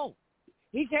really don't.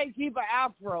 He can't keep an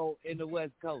afro in the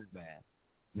West Coast, man.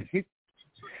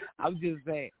 I'm just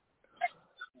saying.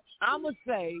 I'm going to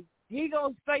say he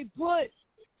going to stay put.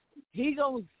 He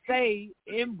going to stay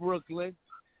in Brooklyn,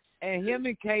 and him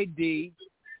and KD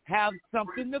have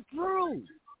something to prove.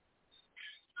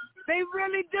 They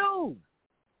really do.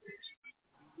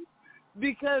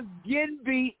 Because getting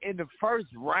beat in the first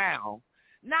round,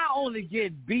 not only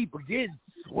getting beat, but getting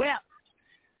swept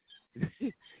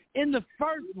in the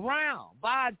first round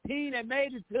by a team that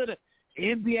made it to the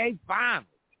NBA Finals.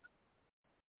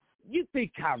 You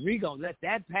think Kyrie gonna let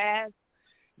that pass?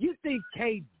 You think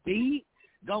KD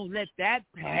gonna let that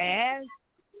pass?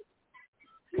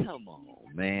 Come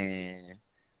on, man.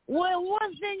 Well,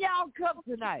 what's in y'all cup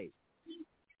tonight?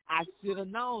 I should have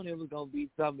known it was gonna be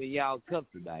something in y'all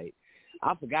cup tonight.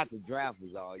 I forgot the draft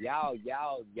was on.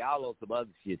 Y'all on some other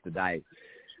shit tonight.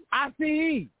 I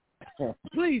see.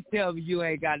 Please tell me you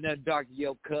ain't got nothing dark in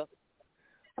your cup.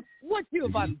 What you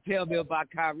about to tell me about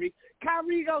Kyrie?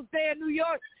 Kyrie gonna stay in New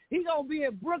York? He gonna be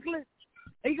in Brooklyn?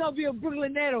 He gonna be a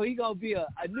Brooklyn Net, or he gonna be a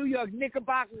New York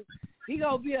Knickerbocker? He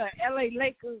gonna be a LA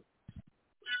Lakers?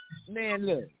 Man,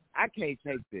 look, I can't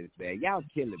take this, man. Y'all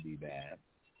killing me, man.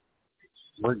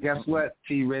 Well, guess what,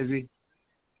 T. Rizzy?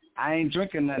 I ain't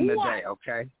drinking nothing today,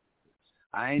 okay?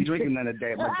 I ain't drinking nothing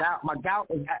today. My gout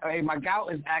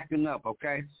is acting up,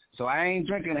 okay? So I ain't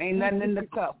drinking. Ain't nothing in the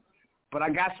cup, but I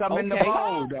got something in the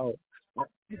bowl, though.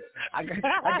 I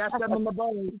got something in the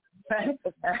bowl.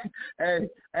 Hey,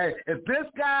 if this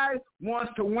guy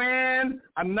wants to win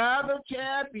another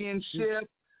championship,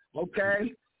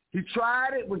 okay? He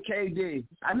tried it with KD.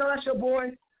 I know that's your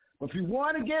boy, but if you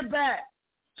want to get back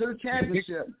to the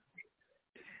championship,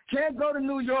 can't go to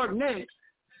New York Knicks.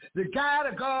 You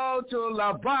gotta go to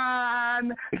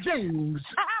LeBron James,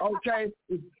 okay?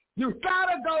 You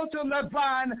gotta go to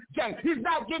LeBron James. He's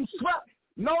not getting swept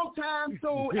no time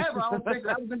soon, ever. I don't think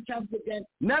that was in championship game.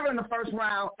 Never in the first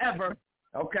round, ever.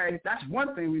 Okay, that's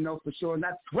one thing we know for sure.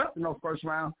 Not swept in no first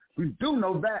round. We do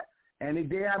know that. And they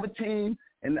did have a team,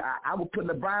 and I would put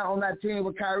LeBron on that team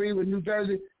with Kyrie with New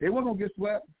Jersey. They weren't gonna get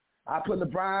swept. I put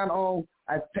LeBron on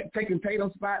taking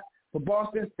Tatum's spot for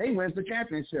Boston. They wins the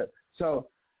championship. So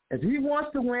if he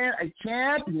wants to win a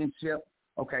championship,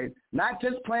 okay, not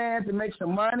just playing to make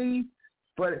some money,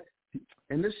 but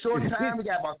in this short time, we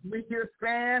got about 3 years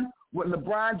span with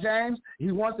LeBron James.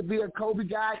 He wants to be a Kobe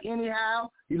guy anyhow.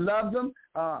 He loves him.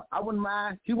 I wouldn't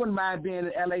mind. He wouldn't mind being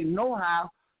in L.A. no how.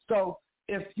 So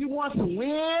if he wants to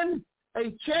win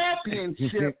a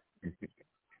championship,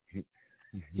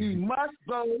 he must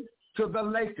go to the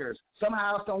Lakers.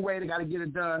 Somehow, some way, they got to get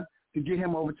it done to get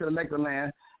him over to the Laker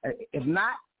land. If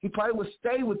not, he probably would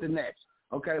stay with the Nets,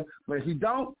 okay? But if he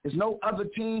don't, there's no other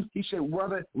team he should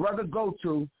rather go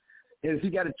to. And if he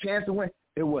got a chance to win,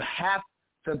 it would have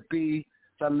to be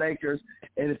the Lakers,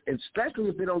 and especially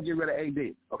if they don't get rid of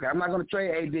AD. Okay, I'm not going to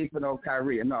trade AD for no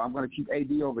Kyrie. No, I'm going to keep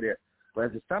AD over there. But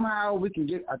if somehow we can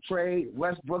get a trade,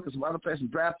 Westbrook and some other players, some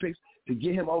draft picks, to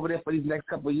get him over there for these next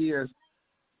couple of years,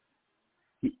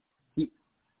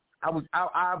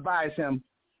 I advise him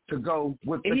to go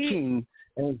with the team.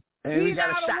 And we got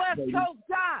a shot, baby.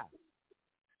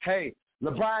 Hey,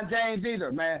 LeBron James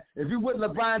either, man. If you with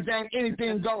LeBron James,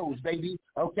 anything goes, baby.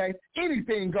 Okay?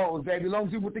 Anything goes, baby, as long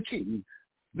as you with the king.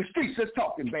 The streets is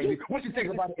talking, baby. What you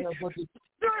think about the Bussy?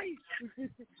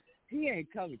 He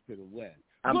ain't coming to the West.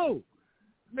 Lou,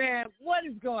 man, what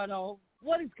is going on?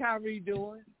 What is Kyrie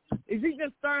doing? Is he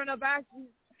just stirring up action?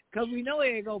 Because we know he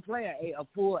ain't going to play a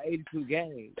full 82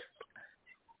 games.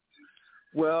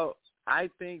 Well, I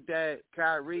think that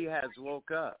Kyrie has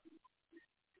woke up.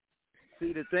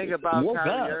 See, the thing about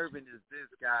Kyrie Irving is this,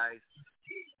 guys.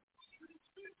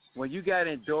 When you got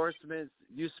endorsements,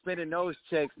 you're spending those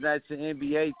checks, not your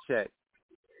NBA check.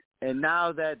 And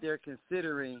now that they're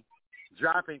considering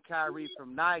dropping Kyrie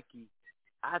from Nike,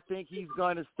 I think he's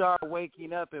going to start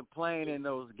waking up and playing in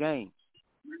those games.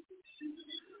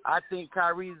 I think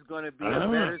Kyrie's going to be a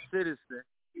better citizen.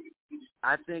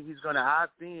 I think he's going to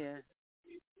opt in.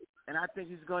 And I think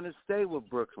he's going to stay with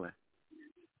Brooklyn.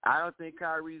 I don't think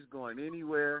Kyrie's going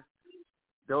anywhere.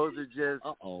 Those are just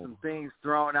some things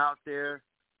thrown out there.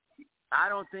 I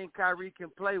don't think Kyrie can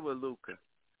play with Luka.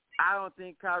 I don't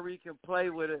think Kyrie can play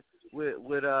with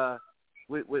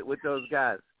those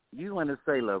guys. You want to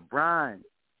say LeBron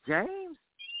James?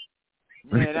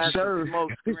 Man, that's the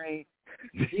smoke screen.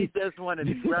 He just want to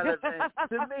be relevant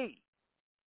to me.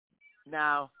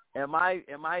 Now, am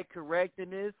I correct in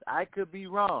this? I could be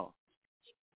wrong.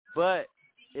 But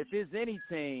if there's any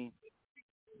team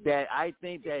that I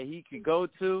think that he could go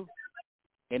to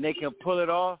and they can pull it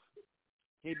off,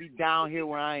 he'd be down here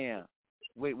where I am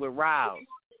with Riles,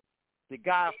 the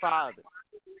Godfather,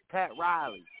 Pat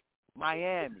Riley,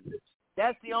 Miami.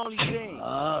 That's the only team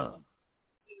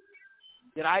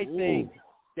that I think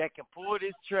that can pull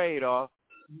this trade off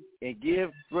and give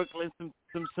Brooklyn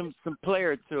some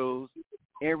player tools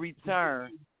in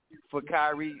return for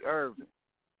Kyrie Irving.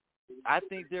 I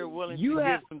think they're willing to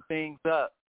give some things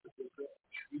up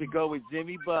to go with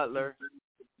Jimmy Butler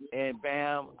and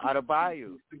Bam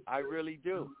Adebayo. I really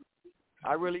do.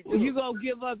 You gonna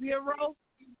give up Hero?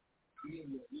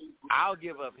 I'll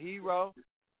give up Hero.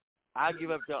 I'll give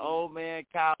up the old man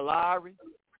Kyle Lowry.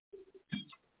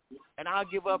 And I'll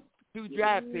give up 2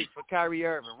 draft picks for Kyrie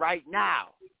Irving right now.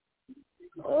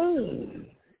 Because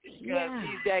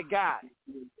he's that guy.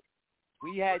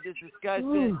 We had this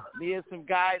discussion. Me and some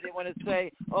guys, they want to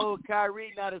say, oh,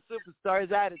 Kyrie not a superstar,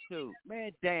 his attitude.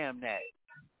 Man, damn that.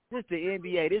 This the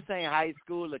NBA. This ain't high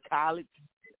school or college.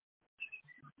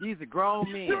 These are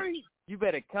grown men. You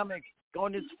better come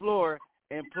on this floor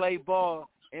and play ball,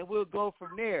 and we'll go from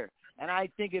there. And I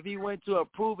think if he went to a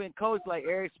proven coach like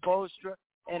Eric Spoelstra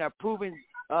and a proven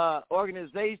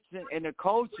organization and a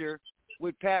culture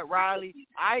with Pat Riley,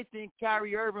 I think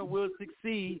Kyrie Irving will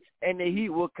succeed and the Heat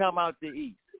will come out the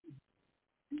East.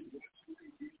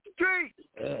 Street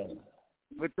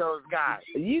with those guys.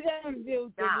 You got to deal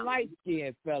with the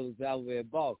light-skinned fellas out there in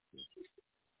Boston.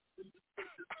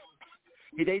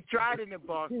 They tried it in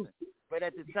Boston, but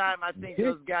at the time, I think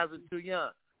those guys were too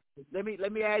young. Let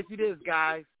me ask you this,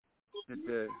 guys.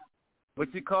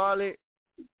 What you call it?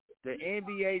 The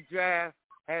NBA draft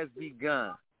has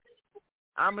begun.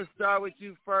 I'm going to start with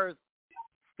you first,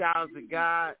 Styles of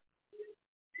God.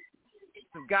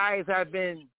 Some guys have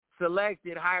been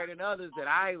selected higher than others that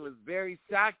I was very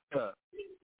shocked of.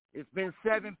 It's been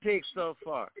 7 picks so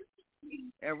far.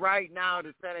 And right now,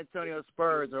 the San Antonio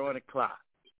Spurs are on the clock.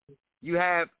 You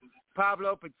have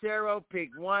Pablo Pachero, pick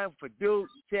 1 for Duke,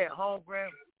 Chet Holmgren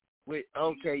with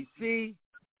OKC.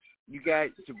 You got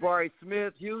Jabari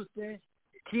Smith, Houston.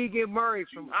 Keegan Murray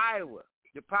from Iowa,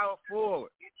 the power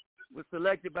forward, was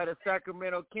selected by the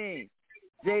Sacramento Kings.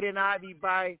 Jaden Ivey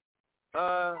by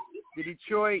the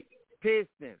Detroit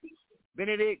Pistons.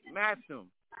 Benedict Matham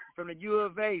from the U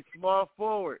of A, small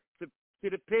forward to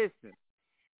the Pistons.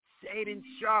 Shaden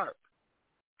Sharp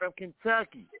from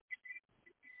Kentucky.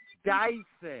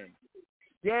 Dyson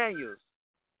Daniels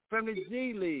from the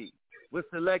G League was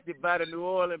selected by the New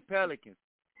Orleans Pelicans.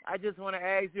 I just want to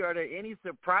ask you, are there any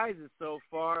surprises so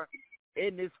far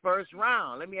in this first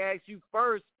round? Let me ask you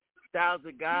first, Styles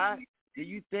of God, do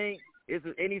you think is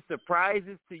there any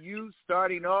surprises to you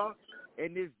starting off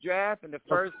in this draft in the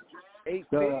first 8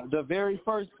 picks? The very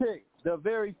first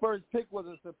pick was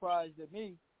a surprise to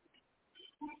me.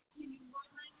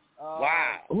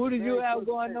 Wow. Who did you have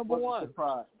going number 1?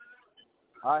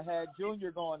 I had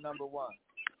Junior going number 1.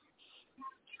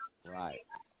 Right.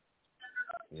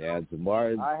 Yeah,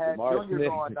 Jabari. I had Jabari Junior Smith.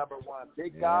 going number 1.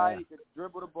 Big guy. He could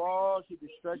dribble the ball. He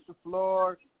could stretch the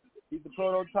floor. He's the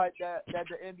prototype that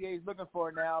the NBA is looking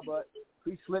for now, but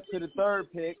he slipped to the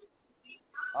 3rd pick.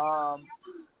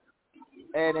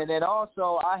 And then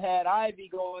also I had Ivy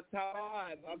going top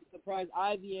 5. I'm surprised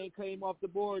Ivy ain't came off the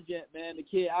board yet, man. The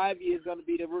kid Ivy is going to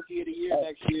be the Rookie of the Year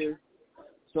next year.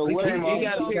 So he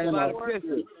got picked by the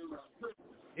Pistons.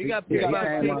 He got picked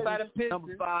by the Pistons.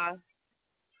 Number 5.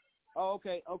 Oh,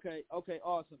 okay,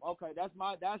 awesome. Okay, that's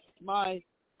my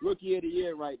Rookie of the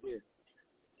Year right there.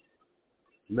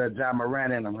 Let John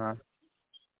Moran in him, huh?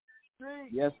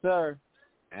 Yes, sir.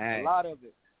 Hey. A lot of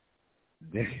it.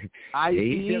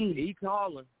 He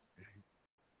calling.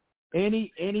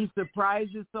 Any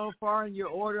surprises so far in your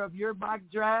order of your mock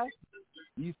draft?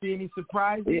 You see any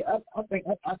surprises? Yeah, I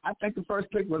think the first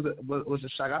pick was a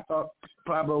shock. I thought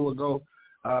Pablo would go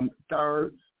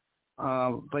 3rd,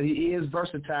 but he is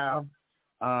versatile.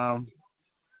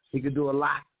 He could do a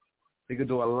lot.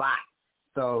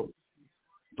 So,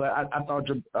 but I thought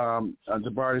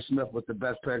Jabari Smith was the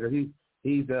best player.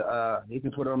 He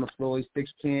can put it on the floor. He's 6'10",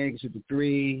 he can shoot the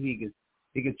 3.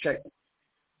 He can check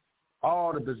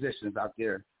all the positions out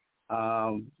there.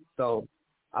 So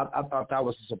I thought that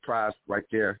was a surprise right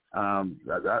there. I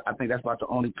think that's about the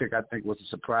only pick I think was a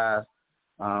surprise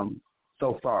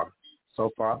so far.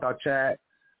 I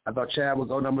thought Chad would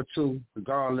go number 2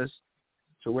 regardless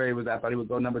to where he was at. I thought he would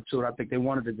go number 2, and I think they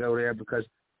wanted to go there because,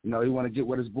 he want to get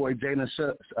with his boy Jalen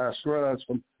Scruggs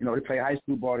from, they play high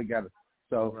school ball together.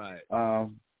 So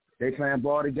they playing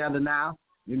ball together now.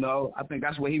 I think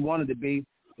that's where he wanted to be.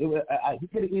 He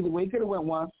could have either way. He could have went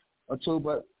 1 or 2,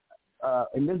 but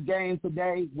in this game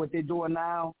today, what they're doing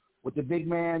now with the big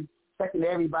man, second to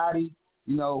everybody,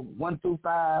 1 through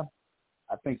 5,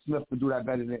 I think Smith could do that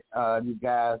better than these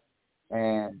guys.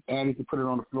 And he can put it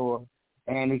on the floor,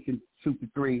 and he can shoot the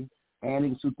 3, and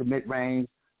he can shoot the mid-range.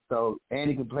 So, and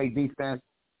he can play defense.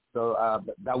 So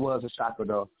that was a shocker,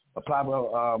 though. But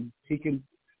Pablo,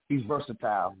 he's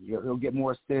versatile. He'll get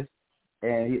more assists,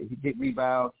 and he get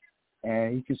rebounds,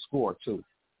 and he can score too.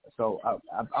 So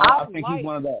I think he's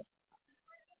one of that.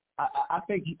 I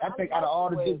think out of all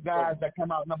the big guys that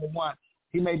come out number 1,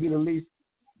 he may be the least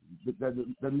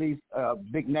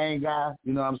big name guy.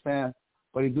 You know what I'm saying?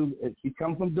 But he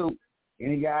comes from Duke.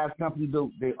 Any guys come from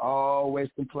Duke, they always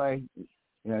can play.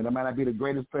 They might not be the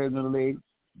greatest players in the league,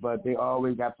 but they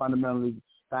always got fundamentally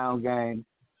sound game.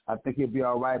 I think he'll be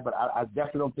all right, but I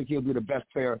definitely don't think he'll be the best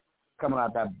player coming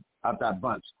out that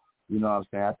bunch. You know what I'm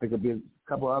saying? I think there'll be a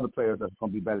couple of other players that's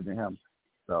going to be better than him.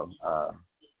 So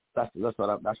that's what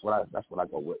I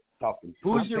go with. Talking.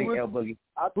 Who's your L Boogie?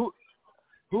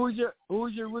 Who's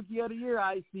your rookie of the year,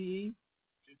 ICE?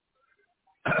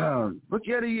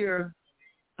 Rookie of the year.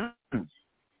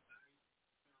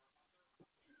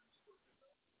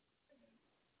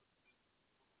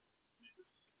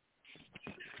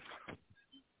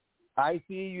 ICE,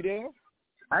 you there?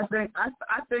 I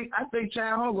think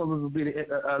Chad Hogan will be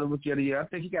the rookie of the year. I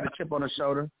think he got a chip on his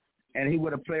shoulder, and he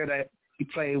with a player that he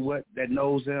played with that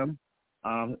knows him.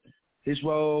 His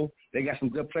role. They got some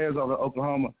good players over in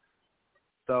Oklahoma,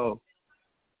 so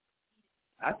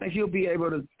I think he'll be able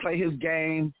to play his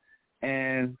game,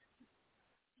 and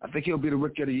I think he'll be the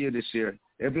rookie of the year this year.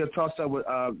 It'll be a toss-up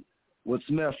with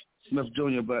Smith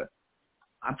Jr., but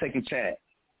I'm taking Chad.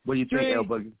 What do you think, L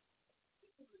Boogie?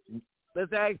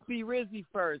 Let's ask C. Rizzy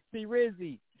first. C.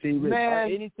 Rizzy.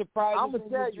 Man, any surprises I'm going to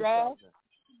tell you draft? something.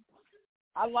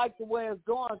 I like the way it's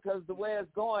going because the way it's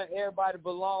going, everybody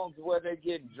belongs where they're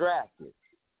getting drafted.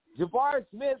 Jabari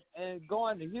Smith and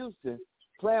going to Houston,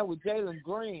 playing with Jalen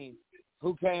Green,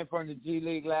 who came from the G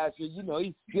League last year. You know,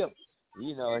 he skipped,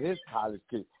 his college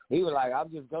career. He was like, I'll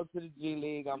just go to the G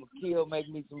League. I'm going to kill, make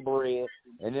me some bread,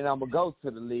 and then I'm going to go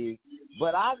to the league.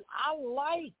 But I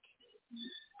like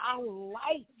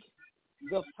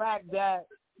the fact that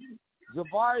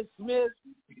Jabari Smith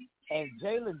and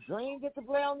Jalen Green get to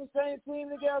play on the same team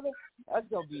together. That's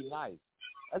going to be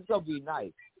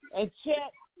nice. And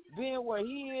Chet being where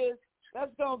he is,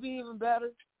 that's going to be even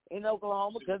better in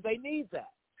Oklahoma because they need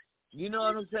that. You know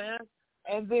what I'm saying?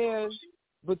 And then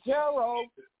Botero,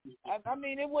 I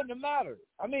mean, it wouldn't have mattered.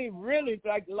 I mean, really,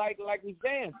 like we're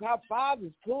saying, top 5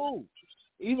 is cool.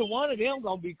 Either one of them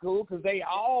going to be cool because they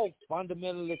all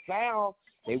fundamentally sound.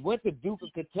 They went to Duke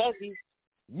of Kentucky.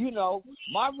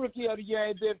 My rookie of the year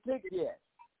ain't been picked yet.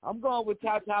 I'm going with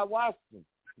Ty Washington,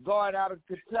 guard out of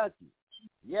Kentucky.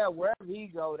 Yeah, wherever he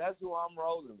go, that's who I'm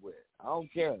rolling with. I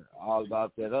don't care all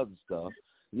about that other stuff.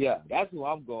 Yeah, that's who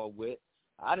I'm going with.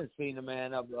 I done seen the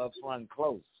man up front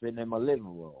close, sitting in my living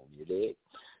room, you dig?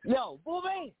 Yo,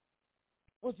 Booby,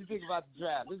 what you think about the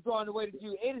draft? It's going the way that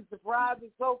you. Any surprises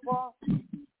so far?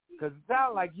 Because it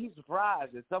sounds like you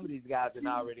surprised that some of these guys that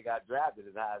already got drafted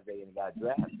as high as they got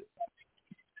drafted.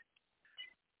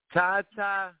 Ty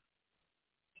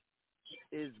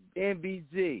is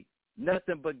MBG,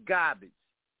 nothing but garbage.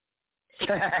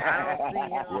 I don't see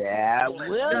him. Yeah,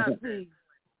 we'll see.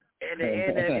 In the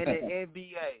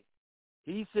NBA.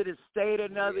 He should have stayed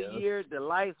another year. The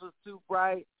lights was too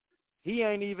bright. He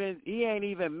ain't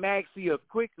even Maxey or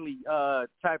Quickly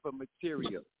type of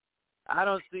material. I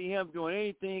don't see him doing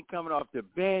anything coming off the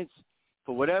bench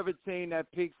for whatever team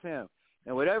that picks him.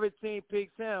 And whatever team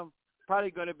picks him, probably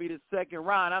going to be the second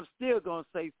round. I'm still going to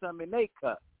say something in they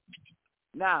cup.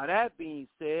 Now, that being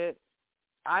said,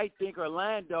 I think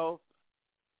Orlando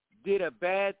did a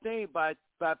bad thing by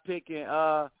picking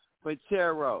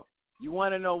Pochero. You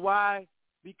want to know why?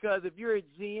 Because if you're a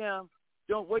GM,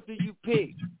 what do you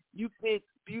pick? You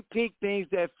pick things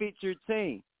that fit your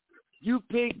team. You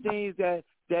pick things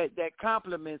that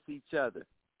complements each other.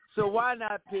 So why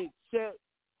not pick Chet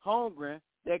Holmgren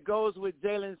that goes with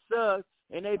Jalen Suggs,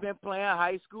 and they've been playing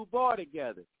high school ball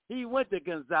together. He went to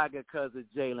Gonzaga because of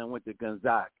Jalen went to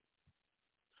Gonzaga.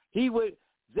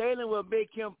 Jalen would make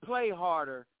him play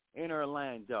harder in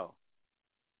Orlando.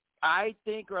 I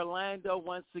think Orlando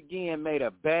once again made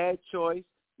a bad choice.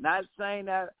 Not saying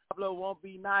that Pablo won't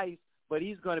be nice, but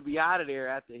he's going to be out of there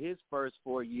after his first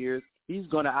 4 years. He's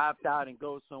going to opt out and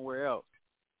go somewhere else.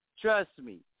 Trust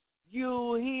me.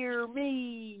 You hear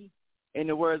me, in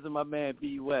the words of my man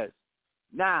B. West.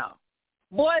 Now,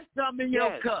 boy, something in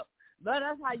your cup. But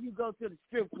that's how you go to the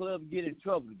strip club and get in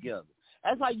trouble together.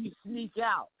 That's how you sneak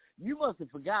out. You must have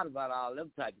forgot about all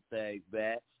them type of things,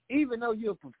 man. Even though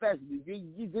you're a professional,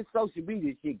 this social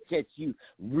media shit catch you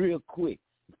real quick.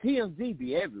 TMZ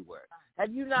be everywhere.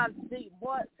 Have you not seen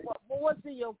what's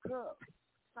in your cup?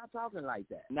 Stop talking like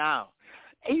that. Now,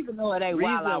 even though it ain't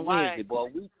Wild Out Wednesday, boy,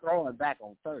 we throwing back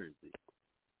on Thursday.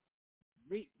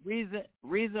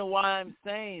 Reason why I'm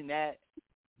saying that,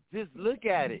 just look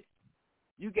at it.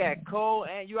 You got Cole,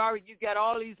 and you got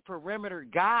all these perimeter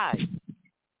guys.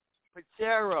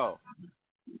 Pochero,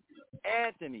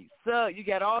 Anthony, Suggs. You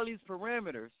got all these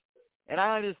perimeters, and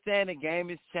I understand the game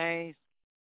has changed,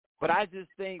 but I just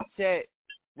think Chet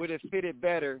would have fitted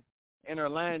better in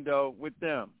Orlando with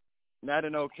them, not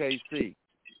in OKC.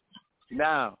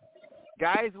 Now,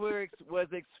 guys was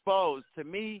exposed. To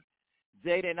me,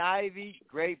 Jaden Ivey,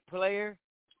 great player.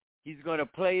 He's going to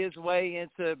play his way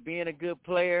into being a good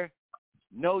player.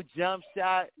 No jump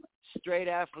shot, straight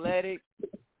athletic.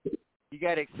 He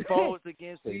got exposed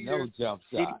against the no jump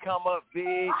shot. Didn't come up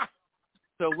big.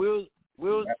 So we'll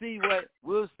see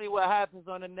what happens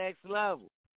on the next level.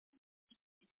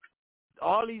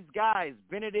 All these guys,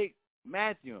 Benedict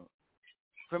Matthew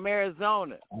from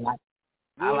Arizona.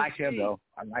 I like him though.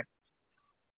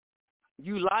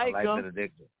 You like him?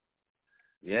 Benedict.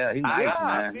 Yeah, he's nice,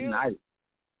 man. He's nice.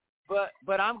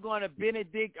 But I'm going to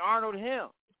Benedict Arnold him.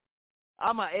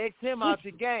 I'm going to X him out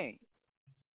the game.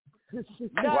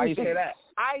 Why you say that?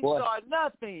 I saw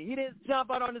nothing. He didn't jump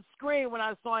out on the screen when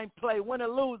I saw him play, win or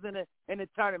lose in the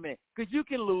tournament. Because you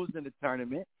can lose in the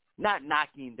tournament. Not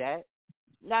knocking that.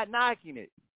 Not knocking it.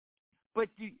 But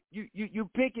you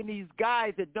picking these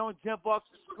guys that don't jump off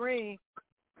the screen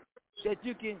that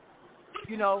you can,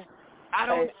 I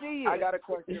don't see it. I got a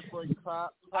question for you,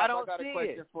 Pop. I got a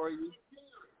question for you.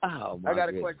 Oh, I got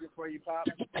a question for you, Pop.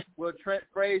 Will Trent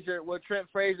Frazier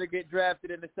get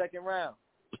drafted in the second round?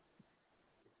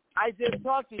 I just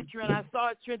talked to Trent. I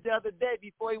saw Trent the other day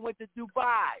before he went to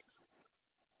Dubai.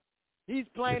 He's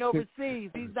playing overseas.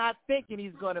 He's not thinking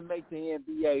he's going to make the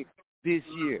NBA this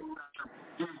year.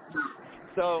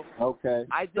 So okay,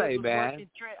 I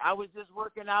was just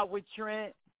working out with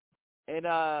Trent and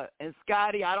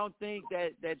Scotty. I don't think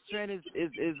that Trent is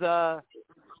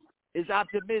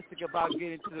optimistic about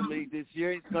getting to the league this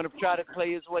year. He's going to try to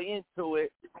play his way into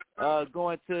it,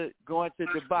 going to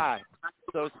Dubai.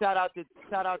 So shout out to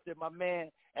my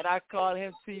man, and I call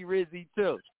him T Rizzy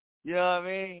too. You know what I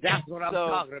mean? That's what I'm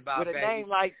talking about. With a name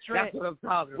like Trent, that's what I'm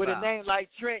talking with about. a name like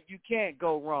Trent, you can't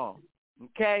go wrong.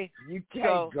 Okay? You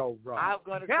can't go wrong. I'm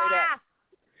gonna say that.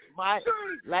 My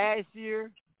last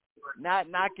year, not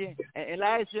knocking, and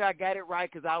last year I got it right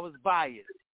because I was biased.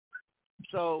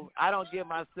 So I don't give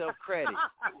myself credit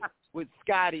with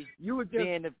Scotty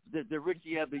being the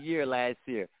rookie of the year last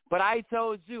year. But I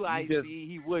told you,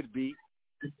 he would be.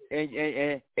 And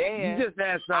you just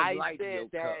had something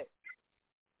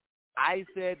I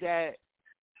said that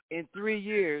in 3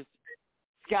 years,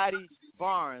 Scotty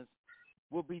Barnes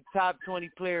will be top 20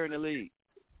 player in the league.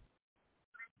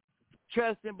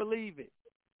 Trust and believe it.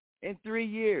 In 3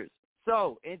 years.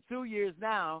 So in 2 years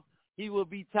now, he will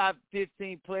be top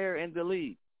 15 player in the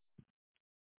league.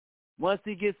 Once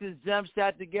he gets his jump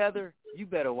shot together, you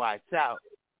better watch out.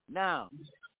 Now,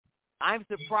 I'm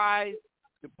surprised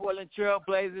the Portland Trail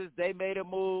Blazers, they made a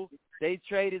move. They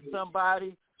traded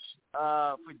somebody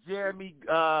for Jeremy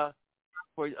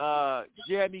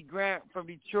Grant from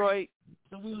Detroit.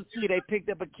 So we will see. They picked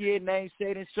up a kid named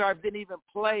Shaden Sharp. Didn't even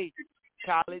play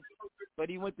college, but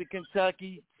he went to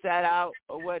Kentucky, sat out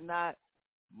or whatnot.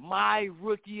 My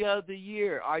rookie of the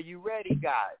year. Are you ready,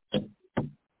 guys?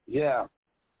 Yeah.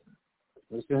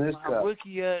 My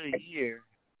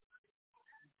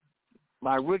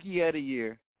rookie of the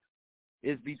year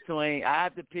is between. I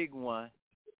have to pick one,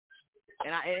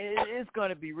 and it's going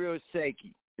to be real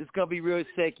shaky. It's going to be real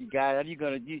shaky, guys.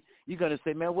 You're gonna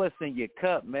say, man, what's in your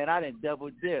cup, man? I didn't double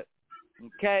dip,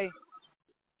 okay?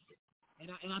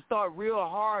 And I thought real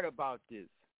hard about this.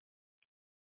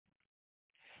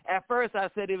 At first, I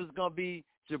said it was going to be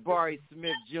Jabari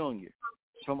Smith Jr.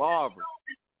 from Auburn.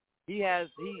 He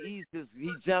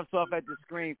jumps off at the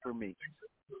screen for me.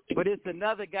 But it's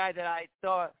another guy that I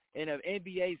thought in an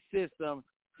NBA system,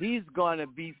 he's going to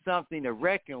be something to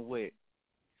reckon with.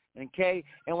 Okay?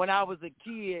 And when I was a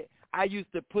kid, I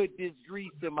used to put this grease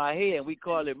in my head. We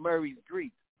call it Murray's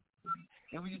grease.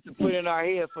 And we used to put it in our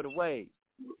head for the waves.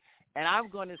 And I'm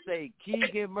going to say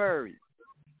Keegan Murray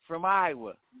from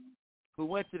Iowa, who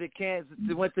went to the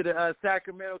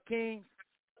Sacramento Kings.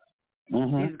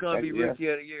 Mm-hmm. He's going to be rookie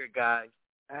of the year, guys.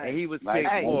 And he was Hey,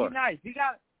 he's nice. He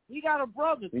got a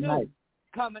brother too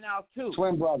coming out too.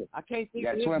 Twin brother. I can't think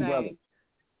of got his twin name. brother.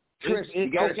 Chris.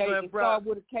 It's got okay. It starts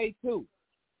with a K too.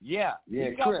 Yeah.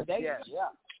 Chris. Yeah.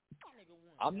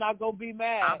 I'm not gonna be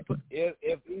mad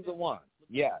if either one.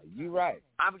 Yeah, you're right.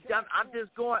 I'm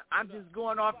just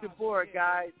going off the board,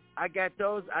 guys. I got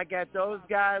those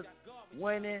guys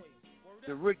winning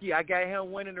the rookie. I got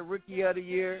him winning the rookie of the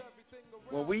year.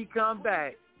 When we come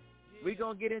back, we're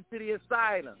gonna get into the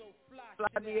asylum. Fly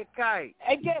me a kite.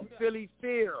 Again, Philly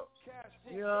Field.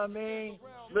 You know what I mean?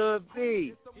 Lil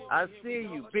B, I see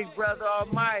you. Big Brother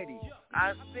Almighty,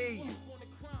 I see you.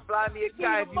 Fly me a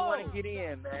kite if you want to get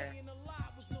in, man.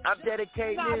 I'm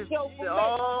dedicating this to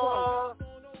all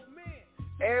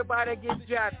everybody that gets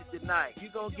drafted tonight. You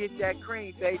gonna get that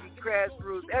cream, baby, crash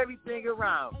rules, everything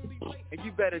around. And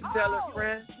you better tell a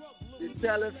friend, to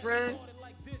tell a friend,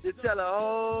 to tell a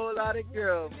whole lot of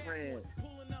girlfriends.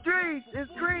 Streets,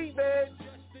 it's cream, baby.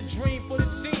 Dream for the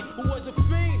team who was a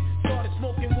fiend. Started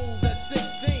smoking rules at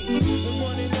 16. And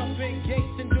running up in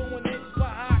gates and doing it by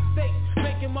high stakes.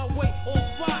 Making my way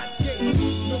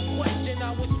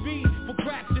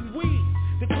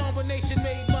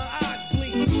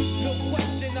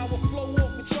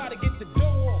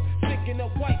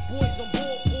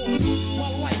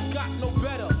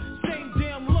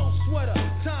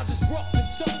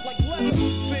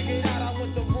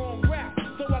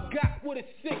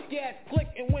gas click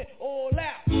and went all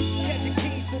out. Catching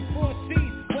keys from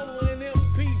 4Cs, rolling in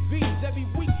MPVs. Every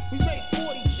week we make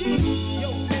 40 G's. Yo,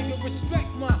 nigga, respect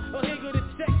my a nigga to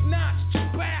check notch.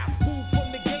 Bow, move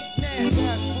from the gate now.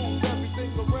 Cash moves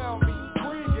everything around me.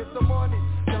 Green, get the money.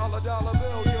 Dollar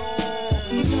bill, yo.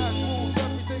 Cash moves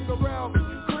everything around me.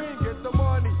 Green, get the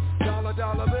money. Dollar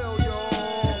bill, yo.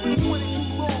 22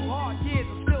 long hard years,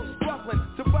 I'm still struggling.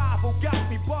 Survival got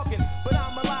me bugging, but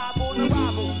I'm alive on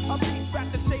arrival. I beat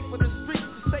back the shape of the streets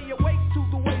to stay awake to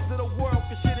the ways of the world,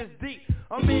 cause shit is deep.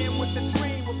 A man with a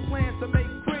dream with plans to make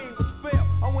cream was fail.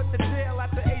 I went to jail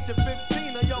at the age of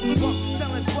 15, a young buck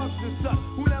selling drugs and such,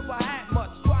 who never had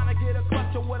much, trying to get a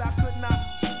clutch of what I could not.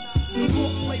 The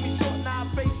court played me short, now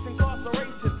I face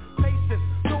incarceration. Patience,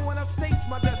 knowing I've staged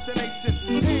my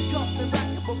destination. Handcuffed and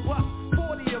back of a buck,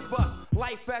 40 of us.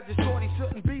 Life as a shorty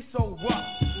shouldn't be so rough.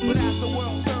 But as the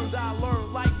world turns, I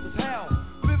learned life is hell.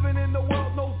 Living in the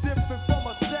world no different from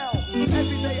a cell.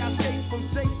 Every day I skate from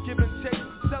Jake, giving chase,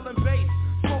 selling bass,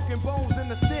 smoking bones in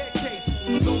the staircase.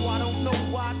 Though I don't know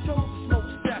why I chose to smoke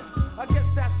steps. I guess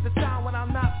that's the time when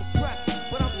I'm not depressed,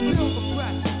 but I'm still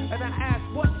depressed. And I ask,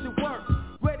 what's your worth?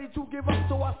 Ready to give up,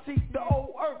 so I seek the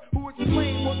old earth, who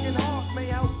explain working hard may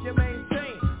help you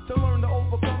maintain, to learn to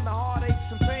overcome the heartaches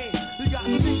and pain. You got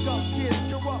stick up kids,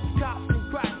 corrupt cops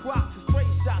and crack rocks and stray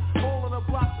shots, all in a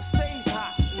block that stays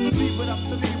hot. Leave it up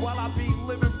to me while I be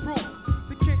living proof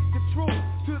to kick the truth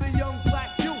to the young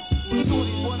black youth. But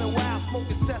shorties running wild,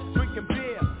 smoking cess, drinking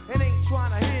beer, and ain't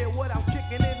trying to hear what I'm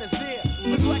kicking in his ear.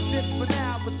 Neglected for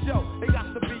now, but yo, it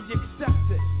got to be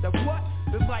accepted. That what?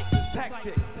 This life is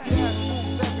hectic. Cash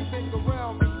moves everything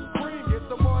around me. Green, get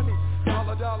the money.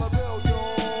 Dollar bill, yo.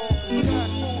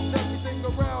 Cash moves everything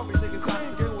around me. Green,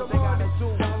 get the money.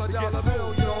 Dollar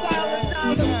bill, yo. Cash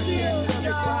moves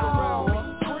everything around me.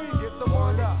 Green, get the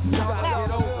money. Dollar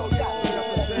bill, yo.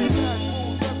 Cash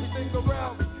moves everything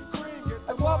around me. Green, get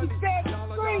the money.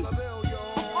 Dollar bill, yo.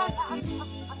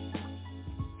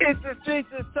 It's the Streets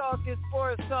is Talking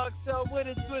Sports Talk Show with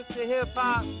a twist of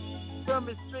hip-hop from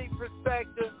a street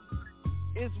perspective.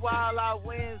 It's Wild Out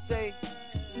Wednesday,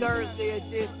 Thursday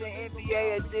edition,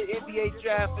 NBA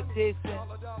Draft edition.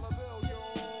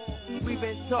 We've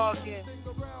been talking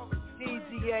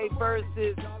PGA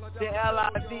versus the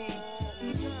LIV.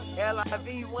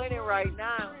 LIV winning right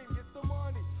now.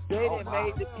 They done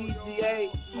made the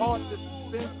PGA off the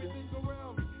suspension.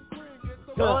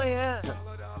 Oh, yeah.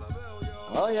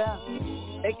 Oh, yeah.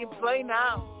 They can play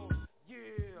now.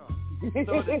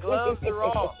 So the gloves are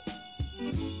off.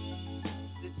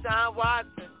 Deshaun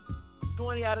Watson,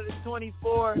 20 out of the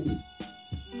 24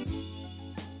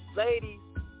 ladies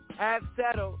have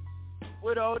settled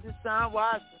with old Deshaun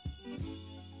Watson.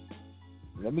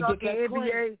 Let me Talking get that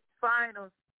NBA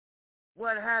Finals.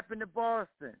 What happened to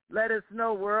Boston? Let us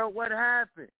know, world. What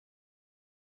happened?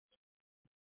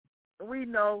 We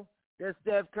know that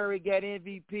Steph Curry got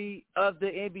MVP of the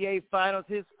NBA Finals,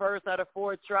 his first out of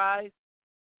 4 tries.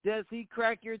 Does he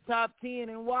crack your top 10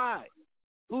 and why?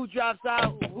 Who drops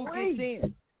out? Who gets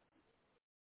in?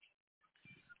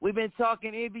 We've been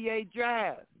talking NBA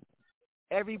draft.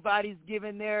 Everybody's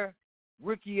giving their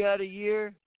Rookie of the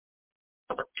Year.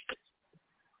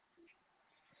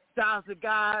 Styles of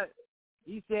God,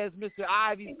 he says Mr.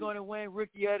 Ivy's going to win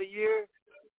Rookie of the Year.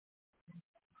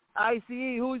 ICE,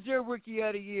 who's your Rookie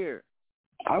of the Year?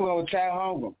 I'm going with Chad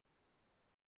Holmgren.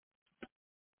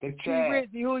 Big Chad.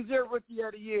 Ritzy, who's your Rookie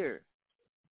of the Year?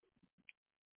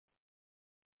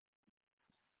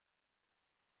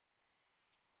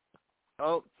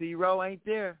 Oh, T-Row ain't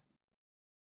there.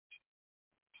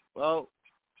 Well,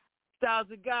 Styles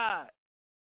of God.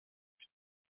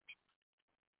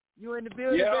 You in the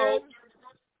building, baby?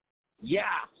 Yeah.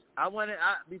 I want to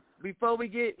before we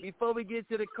get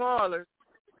to the callers,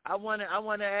 I want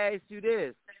to ask you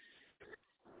this.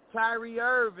 Kyrie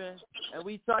Irving, and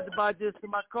we talked about this to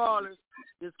my callers.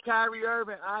 Does Kyrie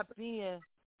Irving opt in,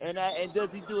 and does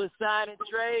he do a sign and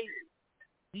trade?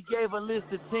 He gave a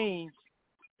list of teams: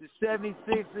 the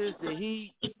 76ers, the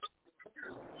Heat,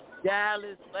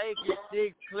 Dallas, Lakers,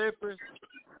 Knicks, Clippers.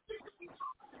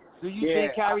 Do you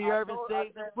think Kyrie Irving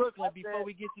stays in Brooklyn before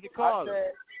we get to the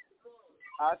callers?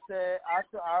 I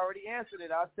already answered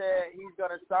it. I said he's going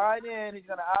to sign in, he's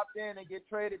going to opt in and get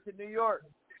traded to New York.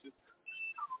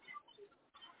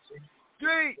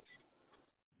 Street.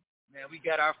 Man, we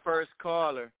got our first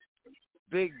caller.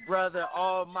 Big Brother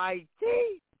Almighty.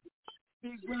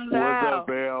 Big Brother What's Al. up,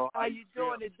 Bill? How you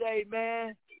doing today,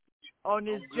 man? On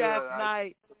this draft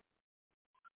night.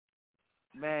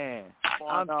 Man,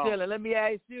 I'm chilling. Let me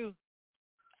ask you,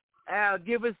 Al,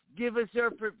 give us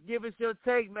your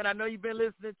take, man. I know you've been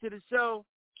listening to the show.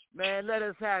 Man, let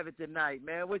us have it tonight,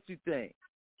 man. What you think?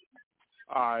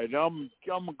 All right, I'm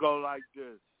gonna go like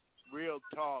this. Real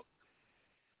talk.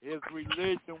 His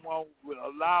religion won't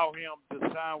allow him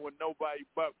to sign with nobody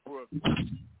but Brooklyn,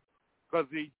 because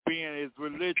his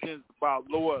religion's about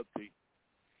loyalty.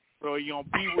 So he's gonna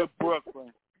be with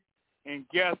Brooklyn, and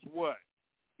guess what?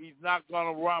 He's not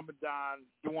gonna Ramadan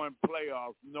during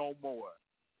playoffs no more.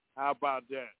 How about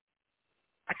that?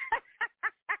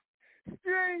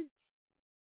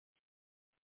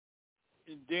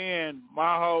 And then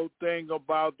my whole thing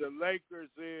about the Lakers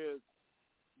is,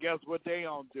 guess what they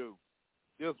gonna do?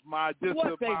 What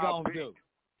they gonna do?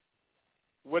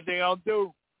 What they gonna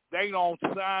do? They gonna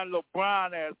sign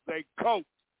LeBron as their coach.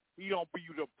 He gonna be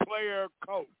the player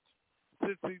coach.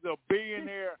 Since he's a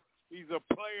billionaire, he's a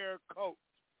player coach.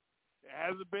 It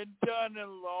hasn't been done in a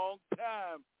long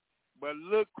time, but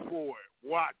look for it.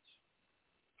 Watch.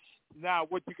 Now,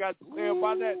 what you got to say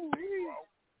about that, bro?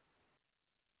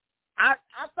 I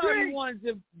thought he wanted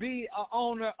to be an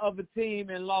owner of a team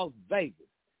in Las Vegas.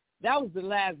 That was the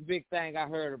last big thing I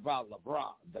heard about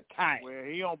LeBron, the kind. Well,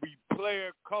 he gonna be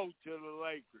player coach of the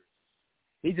Lakers.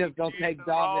 He just gonna take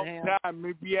dog in hand.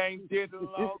 Maybe he ain't did in a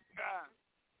long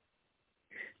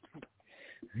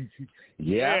time.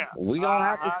 Yeah, we gonna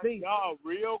have to see. Y'all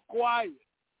real quiet.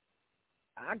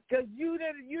 Cause you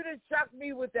didn't shock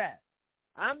me with that.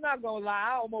 I'm not gonna lie,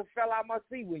 I almost fell out my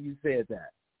seat when you said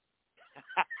that.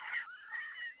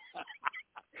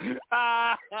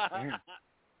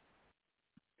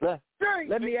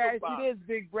 Let me ask you this,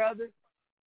 big brother.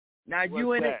 Now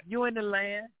you in the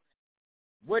land.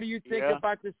 What do you think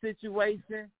about the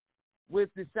situation with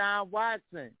Deshaun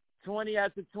Watson? 20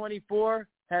 after 24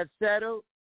 have settled.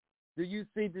 Do you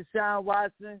see Deshaun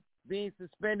Watson being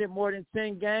suspended more than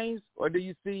 10 games, or do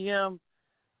you see him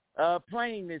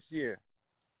playing this year?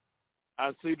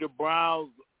 I see the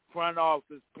Browns front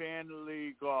office paying the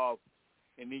league off,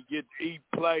 and he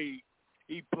play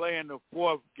in the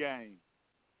fourth game.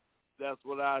 That's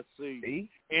what I see.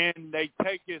 And they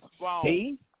take his phone.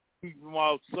 Keep him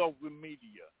off social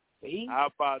media. How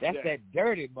about that? That's that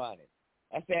dirty money.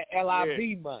 That's that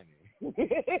LIV money.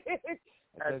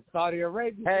 That's Saudi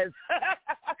Arabia.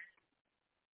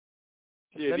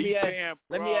 Let me ask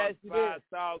you this.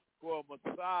 $5,000 for a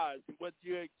massage. What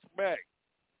you expect?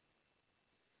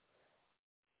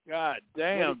 God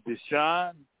damn,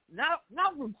 Deshaun. Not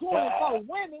from 24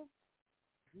 women.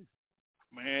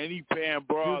 Man, he paying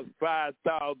bros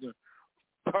 $5,000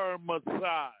 per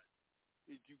massage.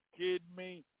 Is you kidding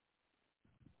me?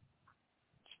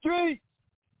 Street.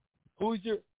 Who's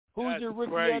your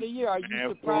rookie of the year? Are you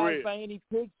surprised by any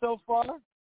picks so far?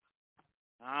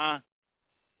 Huh?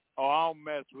 Oh, I don't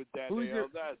mess with that.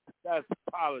 That's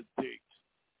politics.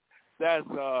 That's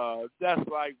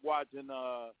like watching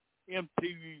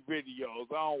MTV videos.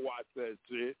 I don't watch that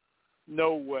shit.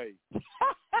 No way.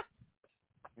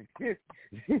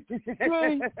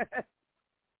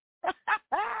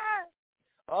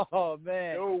 Oh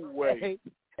man. No way.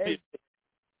 Hey,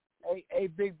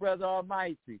 big brother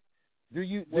Almighty. Do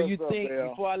you think,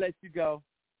 before I let you go,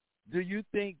 do you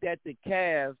think that the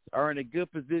Cavs are in a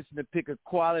good position to pick a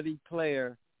quality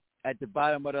player at the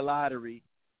bottom of the lottery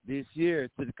this year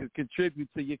to contribute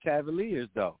to your Cavaliers,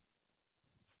 though?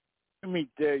 Let me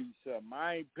tell you something.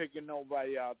 I ain't picking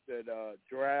nobody out that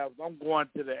drafts. I'm going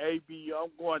to the AB.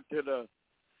 I'm going to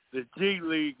the G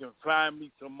League and find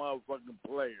me some motherfucking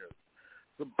players.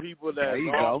 Some people that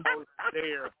are almost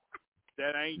there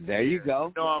that ain't there. You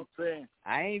go. You know what I'm saying?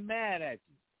 I ain't mad at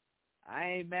you. I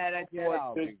ain't mad at you at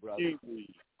all, big brother.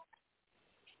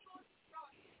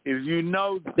 If you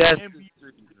know the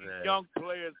NBA young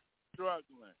players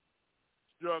struggling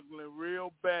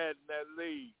real bad in that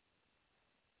league.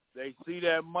 They see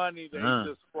that money, they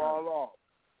just fall off.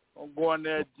 I'm going to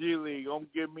that G League. I'm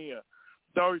give me a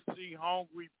thirsty,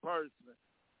 hungry person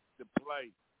to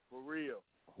play, for real.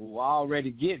 Who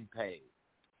already getting paid.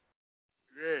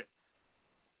 Yeah.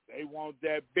 They want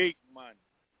that big money.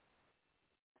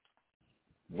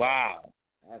 Wow.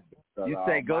 You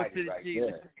say go to the G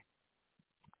League.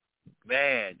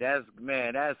 Man,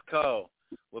 that's cool.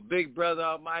 Well, big brother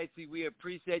Almighty, we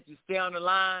appreciate you. Stay on the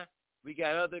line. We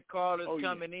got other callers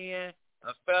coming in.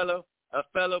 A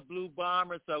fellow Blue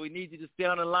Bomber. So we need you to stay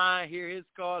on the line, hear his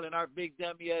call, and our big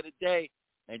dummy of the day.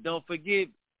 And don't forget,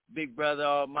 big brother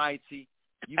Almighty,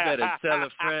 you better tell a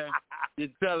friend. You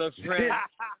tell a friend.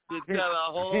 You tell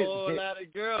a whole lot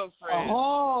of girlfriends. A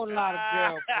whole lot of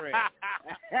girlfriends.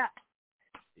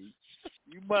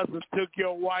 You must have took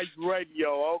your wife's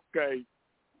radio. Okay.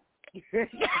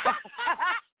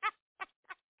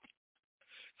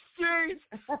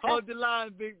 Hold the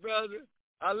line, big brother.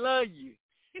 I love you.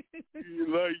 You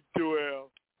like Joel.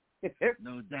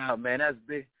 No doubt, man. That's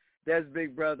big. That's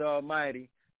Big Brother Almighty.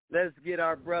 Let's get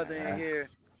our brother in here,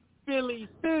 Philly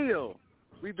Phil.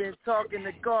 We've been talking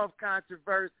the golf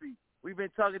controversy. We've been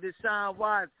talking to Deshaun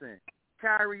Watson,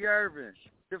 Kyrie Irving,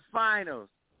 the finals.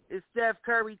 Is Steph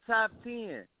Curry top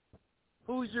 10?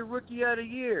 Who's your rookie of the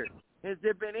year? Has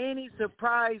there been any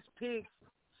surprise picks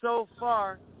so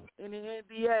far in the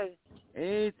NBA? And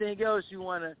anything else you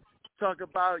want to talk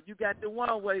about? You got the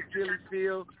one-way, Philly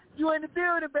Phil. You in the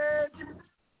building, man.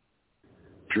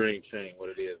 Dream team, what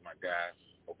it is, my guys.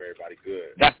 Hope everybody good.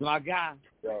 That's my guy.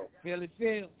 So, Philly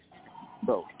Phil.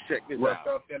 So, check this out. What's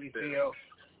up, Philly Phil?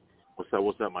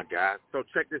 What's up, my guys? So,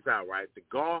 check this out, right? The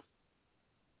golf,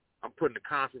 I'm putting the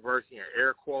controversy in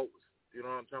air quotes. You know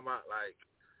what I'm talking about? Like,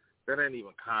 that ain't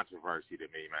even controversy to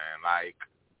me, man. Like,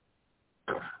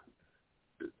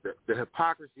 the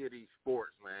hypocrisy of these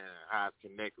sports, man, how it's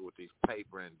connected with these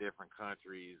paper in different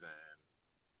countries, and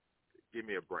give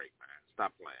me a break, man.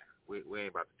 Stop playing. We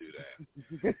ain't about to do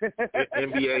that.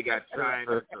 NBA got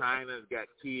China. China's got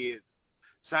kids.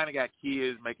 China got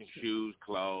kids making shoes,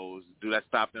 clothes. Do that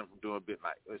stop them from doing a bit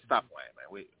like stop playing,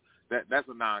 man? That's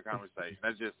a non-conversation.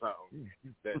 That's just something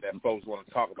that folks want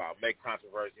to talk about. Make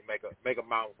controversy. Make a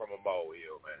mountain from a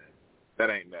molehill, man. That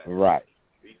ain't nothing. Right.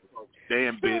 They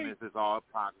in business. It's all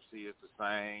hypocrisy. It's the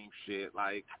same shit.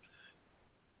 Like,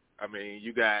 I mean,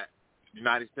 you got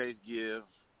United States give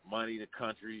money to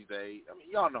countries.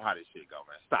 Y'all know how this shit go,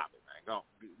 man. Stop it, man. Go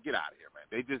get out of here, man.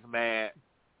 They just mad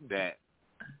that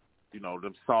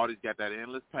them Saudis got that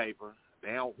endless paper.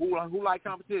 They don't who like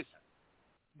competition.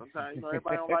 Sometimes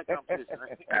everybody don't like competition.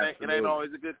 It ain't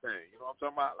always a good thing. You know what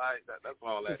I'm talking about? Like that's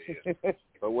all that is.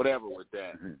 But whatever with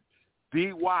that.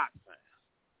 D. Watson,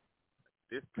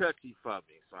 this touchy for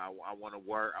me, so I want to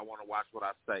work. I want to watch what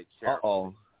I say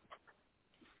carefully.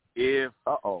 If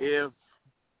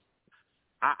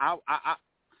I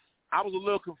was a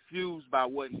little confused by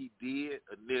what he did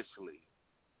initially,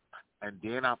 and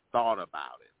then I thought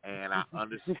about it, and I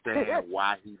understand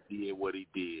why he did what he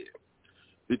did.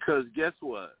 Because guess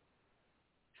what?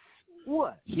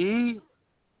 What? He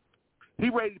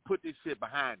ready to put this shit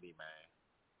behind him, man.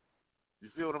 You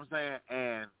feel what I'm saying?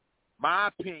 And my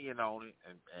opinion on it,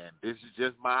 and this is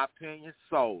just my opinion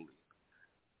solely,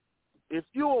 if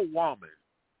you're a woman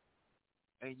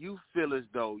and you feel as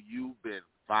though you've been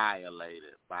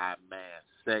violated by a man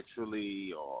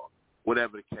sexually or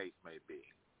whatever the case may be,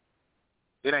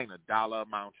 it ain't a dollar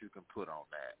amount you can put on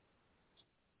that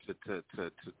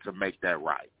to make that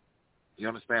right. You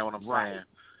understand what I'm saying?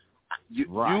 You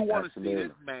want to see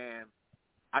this man?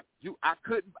 I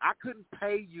couldn't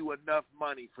pay you enough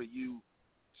money for you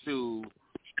to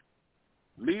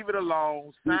leave it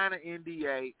alone, sign an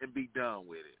NDA, and be done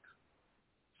with it.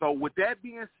 So with that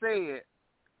being said,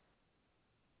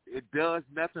 it does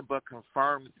nothing but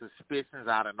confirm the suspicions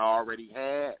I done already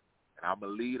had, and I'm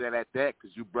going to leave it at that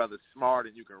because you brothers smart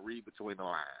and you can read between the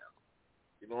lines.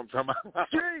 You know what I'm talking about?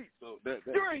 So that's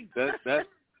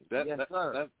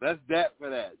that for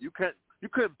that. You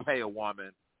couldn't pay a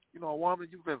woman. A woman,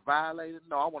 you've been violated.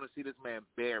 No, I want to see this man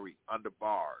buried under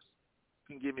bars.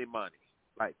 You can give me money.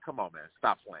 Like, come on, man,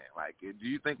 stop playing. Like, do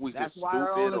you think we just stupid? That's why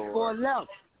they're only 4 left.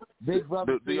 Big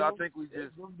brother. Do y'all think we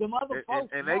just the mother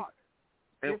folks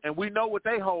and we know what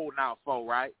they holding out for,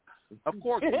 right? Of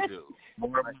course we do.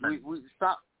 we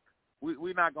stop.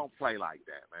 We're not gonna play like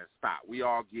that, man. Stop. We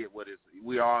all get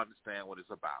we all understand what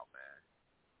it's about,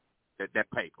 man.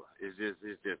 That paper is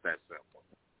just that simple.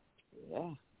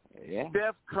 Yeah.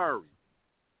 Steph Curry.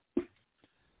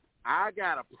 I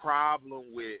got a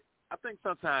problem with. I think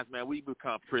sometimes, man, we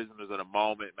become prisoners of the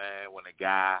moment, man. When a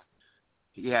guy,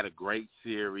 he had a great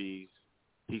series.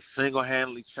 He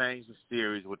single-handedly changed the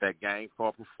series with that Game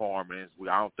 4 performance.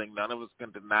 I don't think none of us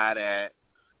can deny that.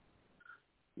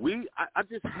 I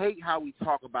just hate how we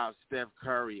talk about Steph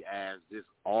Curry as this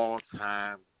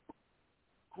all-time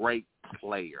great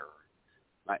player.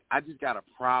 Like, I just got a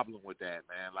problem with that,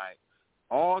 man. Like,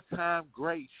 all-time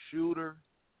great shooter.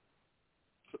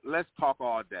 Let's talk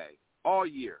all day, all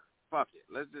year. Fuck it.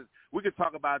 We can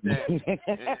talk about that to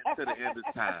the end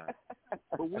of time.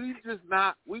 But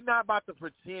we're not about to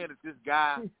pretend that this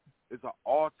guy is an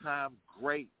all-time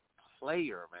great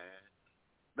player,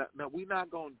 man. No, we're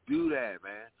not going to do that,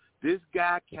 man. This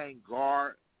guy can't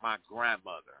guard my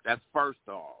grandmother. That's first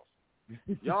off.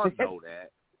 Y'all know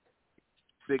that.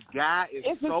 The guy is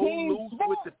so loose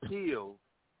with the pill.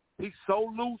 He's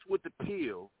so loose with the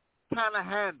pill. Kind of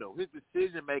handle. His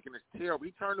decision-making is terrible.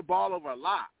 He turned the ball over a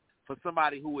lot for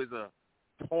somebody who is a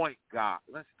point guard.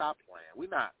 Let's stop playing. We're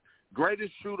not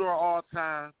greatest shooter of all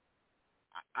time.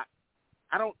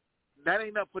 I don't.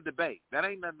 ain't up for debate. That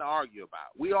ain't nothing to argue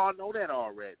about. We all know that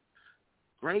already.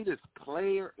 Greatest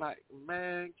player, like,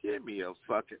 man, give me a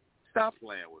fucking stop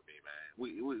playing with me,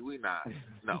 man. We not.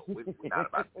 No, we not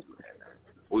about to do that,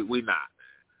 man. We not.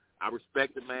 I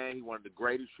respect the man. He's one of the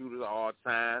greatest shooters of all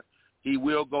time. He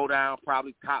will go down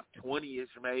probably top 20-ish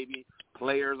maybe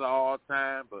players of all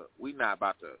time, but we not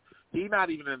about to. He's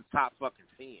not even in the top fucking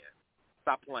 10.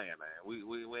 Stop playing, man. We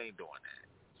ain't doing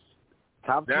that.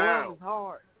 Top 12 is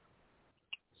hard.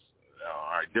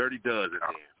 All right, Dirty does it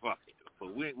then. Fuck it.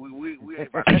 But we ain't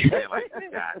about to be like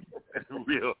this guy.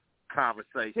 Real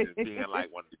conversation being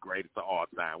like one of the greatest of all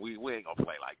time. We ain't gonna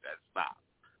play like that. Stop.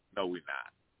 No, we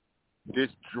not. This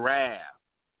draft,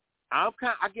 I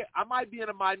might be in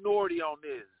a minority on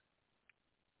this,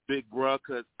 big bro,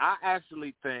 because I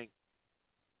actually think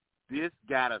this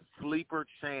got a sleeper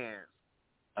chance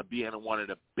of being one of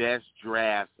the best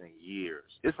drafts in years.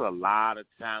 It's a lot of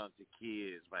talented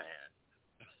kids, man,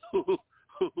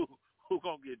 who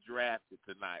gonna get drafted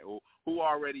tonight, or who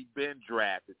already been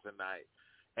drafted tonight.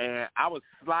 And I was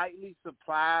slightly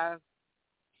surprised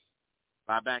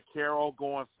by Banchero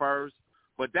going first.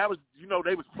 But that was,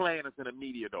 they was playing us in the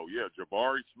media, though. Yeah,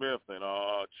 Jabari Smith and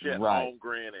Chet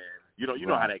Holmgren, and you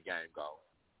know how that game goes.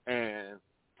 And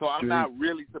so I'm not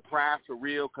really surprised for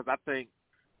real, because I think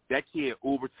that kid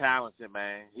uber talented,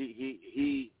 man.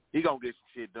 He gonna get some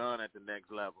shit done at the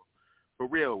next level. For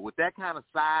real, with that kind of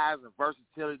size and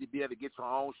versatility to be able to get your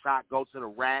own shot, go to the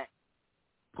rack,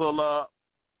 pull up,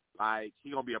 like,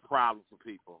 he gonna be a problem for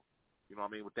people. You know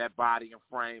what I mean? With that body and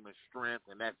frame and strength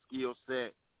and that skill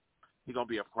set, he's going to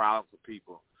be a problem for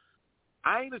people.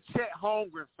 I ain't a Chet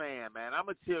Holmgren fan, man. I'm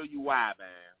going to tell you why, man.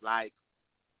 Like,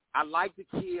 I like the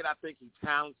kid. I think he's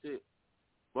talented.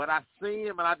 But I see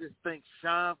him, and I just think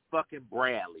Sean fucking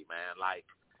Bradley, man. Like,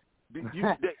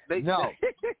 no.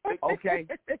 Okay.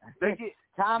 They get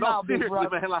time out, big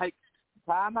brother. Man. Like,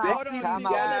 time out. Time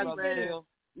out, man.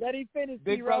 Let him finish,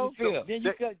 B-Roll. Then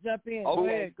you could jump in.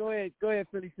 Okay. Go ahead,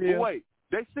 Philly Phil. Wait.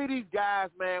 They see these guys,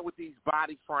 man, with these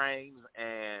body frames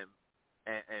and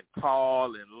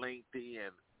tall and lengthy,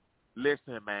 and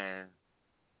listen, man,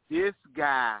 this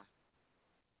guy,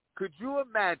 could you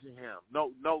imagine him?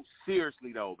 No,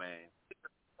 seriously though, man.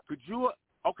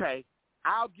 Okay,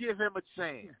 I'll give him a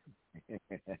chance.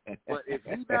 But if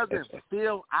he doesn't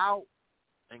fill out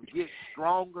and get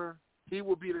stronger, he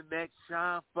will be the next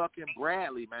Sean fucking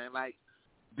Bradley, man. Like,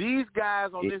 these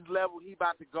guys on this level he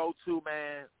about to go to,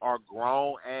 man, are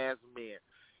grown-ass men.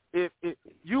 If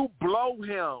you blow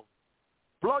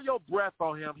your breath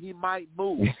on him, he might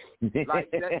move. Like,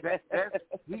 that's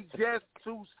he's just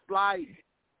too slight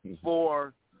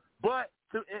for – but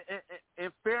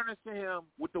in fairness to him,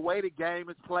 with the way the game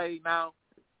is played now,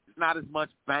 it's not as much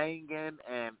banging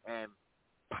and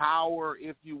power,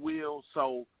 if you will,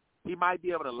 so he might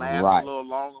be able to last a little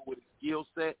longer with his skill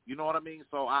set. You know what I mean?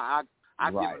 So I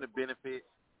give him the benefit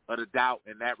of the doubt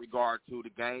in that regard, too.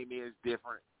 The game is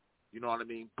different. You know what I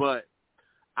mean? But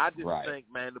I just think,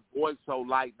 man, the boy's so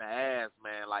light in the ass,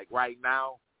 man. Like, right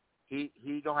now, he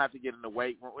going to have to get in the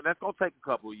weight room. And that's going to take a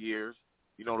couple of years,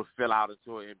 to fill out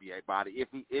into an NBA body.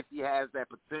 If he has that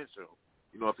potential,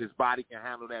 if his body can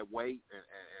handle that weight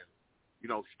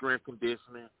and strength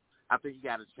conditioning, I think he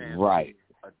got a chance to be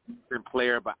a decent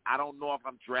player. But I don't know if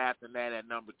I'm drafting that at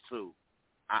number 2.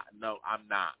 No, I'm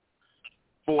not.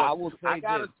 I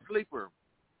got a sleeper.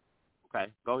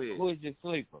 Okay, go ahead. Who is your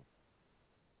sleeper?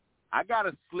 I got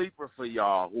a sleeper for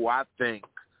y'all who I think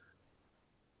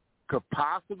could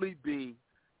possibly be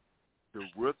the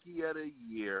rookie of the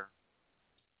year.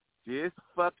 This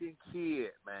fucking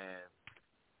kid, man,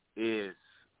 is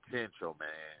potential, man.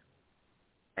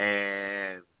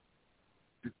 And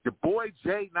the boy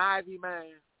Jay Ivey,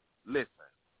 man, listen.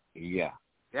 Yeah.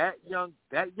 That young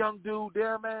dude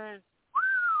there, man.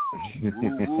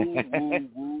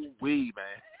 Woo-wee,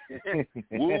 man.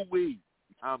 Woo-wee.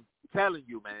 I'm telling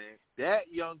you, man, that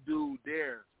young dude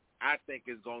there, I think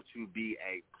is going to be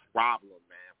a problem,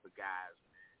 man, for guys.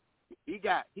 He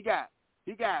got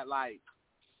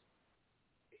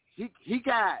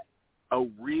a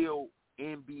real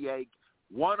NBA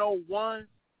 101.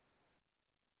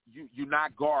 You're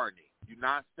not guarding. You're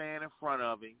not standing in front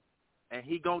of him, and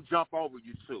he gonna jump over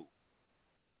you too.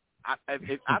 I think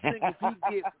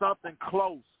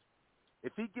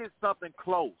if he gets something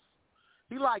close,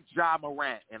 he like Ja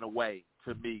Morant in a way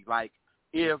to me. Like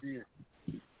if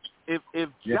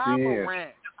Ja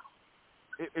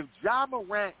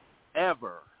Morant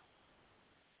ever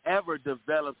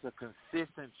develops a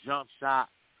consistent jump shot,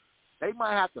 they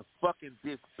might have to fucking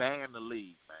disband the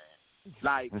league, man.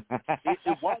 Like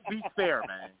it won't be fair,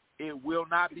 man. it will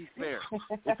not be fair.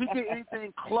 If he get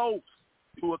anything close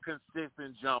to a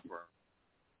consistent jumper,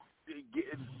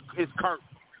 it's curtain.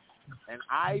 And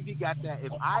Ivy got that.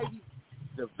 If Ivy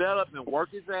develop and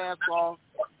work his ass off,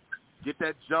 get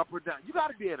that jumper down, you got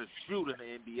to be able to shoot in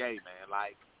the NBA, man.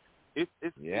 Like, if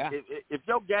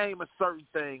your game a certain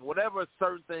thing, whatever a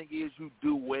certain thing is you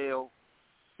do well,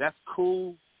 that's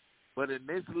cool. But in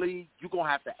this league, you're going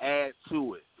to have to add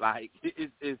to it. Like,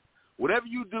 it's whatever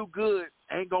you do good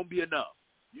ain't going to be enough.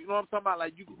 You know what I'm talking about?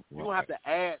 Like, you're going to have to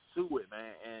add to it,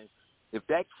 man. And if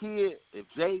that kid, if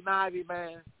Jaden Ivey,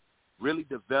 man, really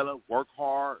develop, work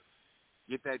hard,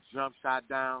 get that jump shot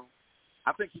down,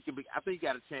 I think he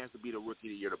got a chance to be the rookie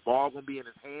of the year. The ball going to be in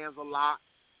his hands a lot.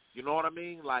 You know what I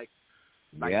mean? Like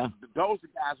those are the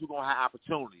guys who going to have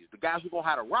opportunities. The guys who going to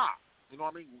have to rock. You know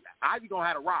what I mean? Ivy going to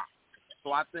have to rock.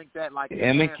 So I think that, like,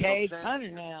 McKay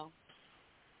coming now.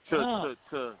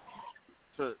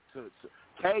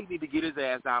 K need to get his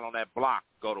ass down on that block,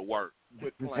 go to work,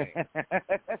 quit playing.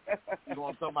 You know what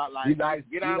I'm talking about? Like,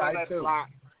 get out on that block.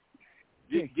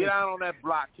 Get out on that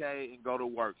block, K, and go to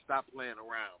work. Stop playing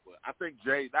around. But I think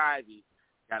Jaden Ivey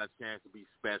got a chance to be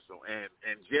special.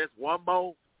 And just one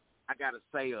more, I got to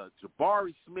say,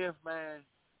 Jabari Smith, man.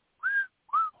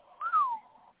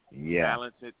 Yeah.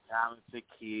 Talented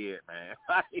kid, man.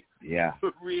 Like,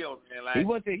 for real, man. Like, he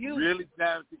went to Houston. Really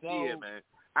talented kid, man.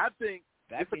 I think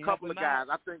it's a couple of guys.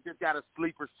 I think they've got a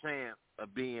sleeper's chance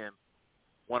of being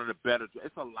one of the better.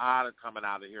 It's a lot of coming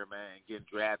out of here, man, getting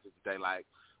drafted today. Like,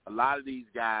 a lot of these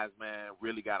guys, man,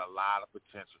 really got a lot of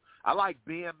potential. I like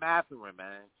Ben Mathurin,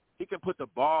 man. He can put the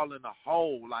ball in the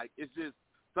hole. Like, it's just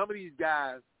some of these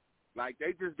guys, like,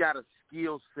 they just got a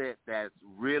skill set that's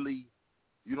really,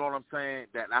 you know what I'm saying,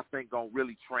 that I think going to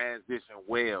really transition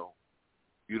well,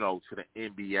 you know, to the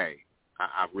NBA.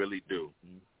 I really do.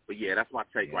 But, yeah, that's my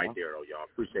take right there, though, y'all.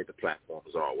 Appreciate the platform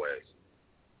as always.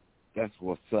 That's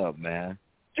what's up, man.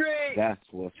 Drake. That's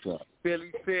what's up.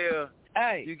 Philly Phil.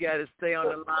 Hey. You got to stay on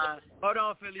the line. Hold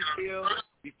on, Philly Phil.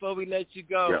 Before we let you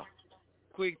go,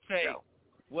 quick take.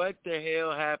 What the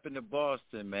hell happened to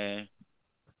Boston, man?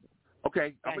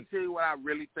 Okay, I'm going to tell you what I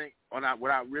really think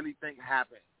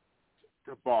happened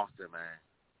to Boston, man.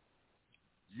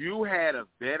 You had a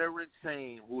veteran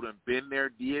team who done been there,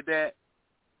 did that,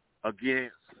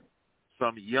 against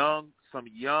some young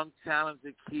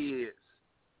talented kids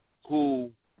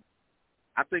who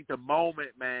I think the moment,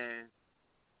 man,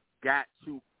 got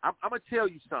too – I'm going to tell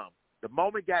you something. The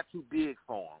moment got too big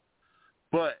for them.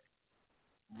 But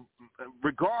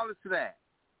regardless of that,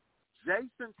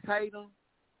 Jason Tatum,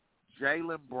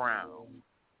 Jaylen Brown,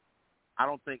 I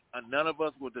don't think none of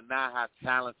us will deny how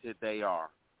talented they are.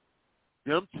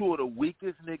 Them two are the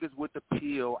weakest niggas with the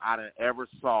peel I done ever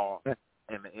saw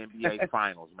in the NBA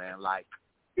Finals, man. Like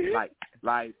it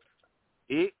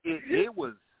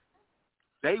was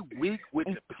they weak with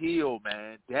the peel,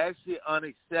 man. That shit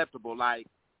unacceptable. Like,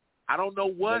 I don't know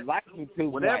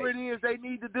whatever it is they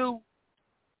need to do,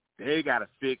 they gotta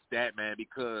fix that, man,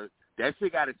 because that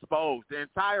shit got exposed. The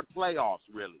entire playoffs,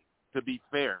 really, to be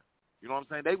fair. You know what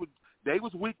I'm saying? They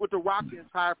was weak with the Rock the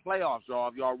entire playoffs, y'all,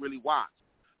 if y'all really watch.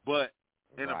 But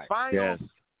in the finals,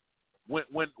 when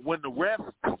the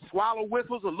refs swallow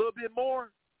whistles a little bit more,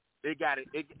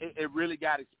 it really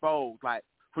got exposed. Like,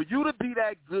 for you to be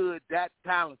that good, that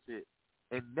talented,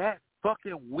 and that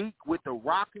fucking weak with the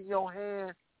Rock in your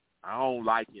hand, I don't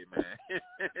like it, man.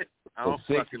 I don't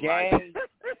fucking like it.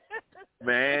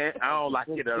 Man, I don't like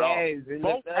it at all.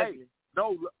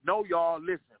 No, y'all,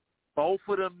 listen. Both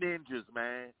of them ninjas,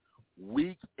 man,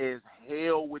 weak as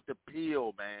hell with the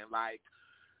peel, man. Like,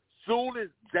 soon as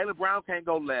Jaylen Brown can't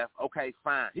go left, okay,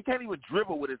 fine. He can't even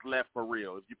dribble with his left for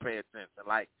real, if you pay attention.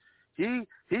 Like, he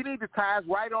needs to tie his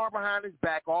right arm behind his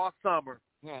back all summer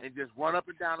and just run up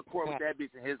and down the court with that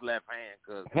bitch in his left hand,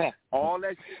 because all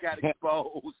that shit got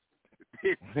exposed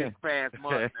this past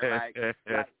month. Like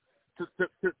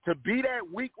to be that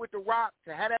weak with the Rock,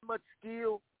 to have that much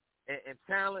skill and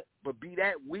talent, but be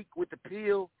that weak with the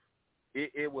peel,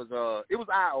 it was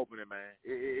eye opening, man.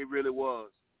 It really was.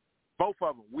 Both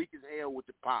of them weak as hell with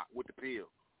the peel.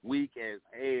 Weak as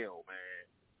hell,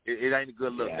 man. It ain't a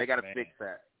good look. They gotta fix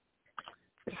that.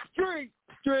 Street.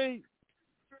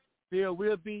 Phil,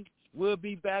 we'll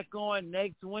be back on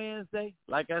next Wednesday.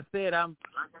 Like I said, I'm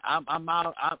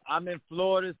out. I'm in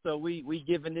Florida, so we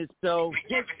giving this show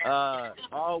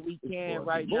all we can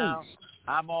right now.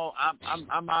 I'm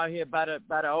out here by the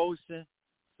ocean,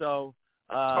 so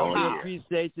we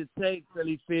appreciate your take,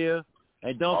 Philly Phil,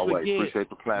 and don't forget, you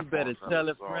better tell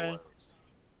a friend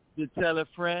to tell a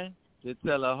friend to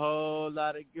tell a whole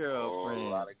lot of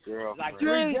girlfriends. Like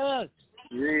 3 does.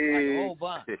 Like a whole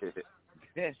bunch.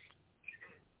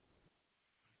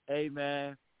 Hey,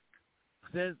 man.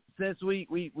 Since we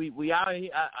out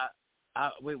here,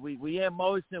 we in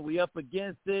motion. We up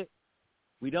against it.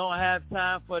 We don't have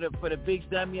time for the big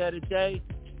dummy of the day,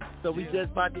 so we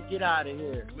just about to get out of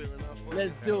here.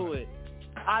 Let's do it.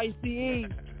 ICE.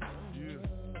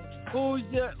 Who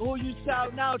you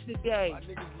shouting out today? My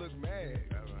niggas look mad.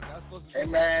 Hey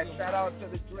man, shout out to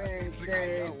the Dream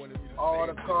Team, all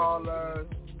the callers,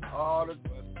 all the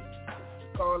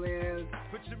call-ins.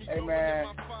 Hey man,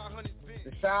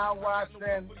 Deshaun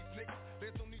Watson,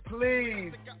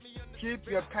 please keep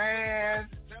your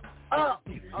pants up,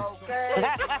 okay?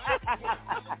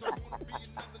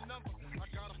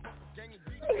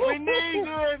 We need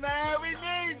you, man. We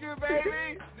need you,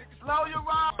 baby. Slow your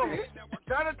roll.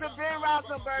 Jonathan Ben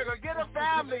Roethlisberger, get a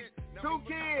family, 2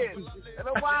 kids, and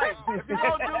a wife. If you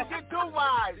don't do, get 2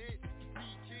 wives.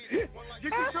 Get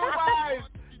you 2 wives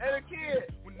and a kid.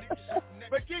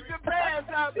 But keep your pants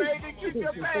up, baby. Keep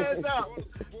your pants up.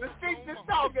 The streets is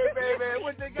talking, baby.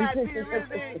 What they got,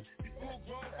 T-Rizzy?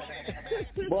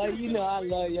 Boy, you know I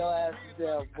love your ass to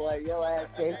death, boy. Your ass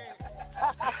can't.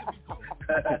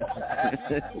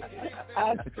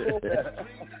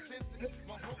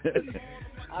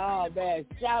 Oh man,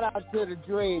 shout out to the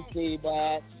Dream Team,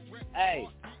 man. Hey,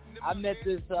 I met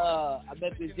this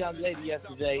young lady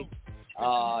yesterday.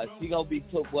 She gonna be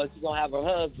cool, boy. She gonna have her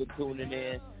husband tuning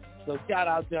in. So shout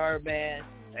out to her, man.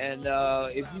 And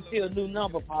if you see a new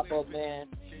number pop up, man,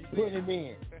 put him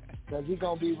in, cause he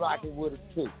gonna be rocking with us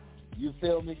too. You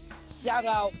feel me? Shout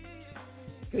out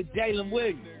to Jalen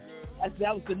Williams.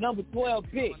 That was the number 12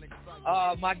 pick.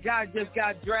 My guy just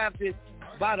got drafted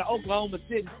by the Oklahoma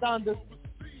City Thunder.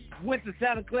 Went to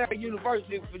Santa Clara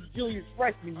University for junior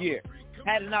freshman year.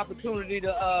 Had an opportunity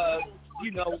to,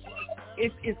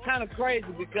 it's kind of crazy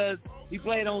because he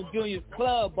played on junior's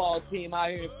club ball team out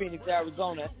here in Phoenix,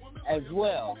 Arizona as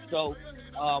well. So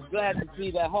glad to see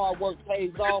that hard work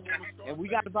pays off. And we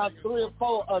got about 3 or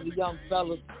 4 other young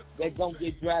fellas that going to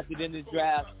get drafted in this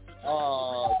draft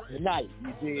tonight,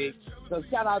 you dig? So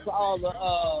shout out to all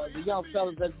the young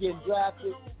fellas that's getting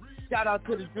drafted. Shout out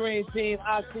to the Dream Team,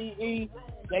 ICE,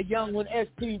 that young one,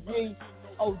 STG,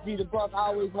 OG the Buck,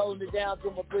 always holding it down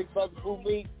to my big brother, Boo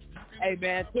Me. Hey,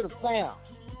 man, to the fam.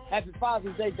 Happy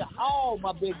Father's Day to all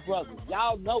my big brothers.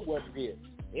 Y'all know what it is.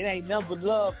 It ain't nothing but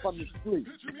love from the street.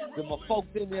 To my folks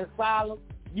in the asylum,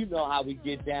 you know how we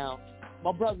get down.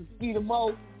 My brother, Skeeter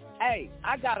Mo, hey,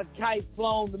 I got a kite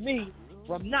flown to me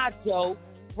from Nacho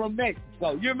from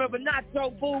Mexico. You remember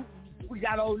Nacho, Boo? We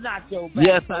got old Nacho back.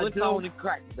 Yes, so I it's do. on and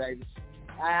crack, baby.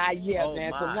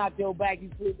 Man. So Nacho back, he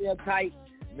flew me a kite,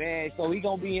 man. So he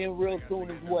gonna be in real soon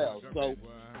as well. So,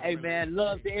 hey, man,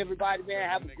 love to everybody, man.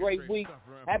 Have a great week.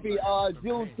 Happy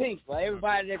Juneteenth for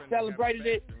everybody that celebrated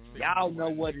it. Y'all know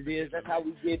what it is. That's how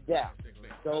we get down.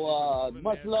 So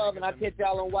much love, and I'll catch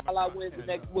y'all on Wild Out Wednesday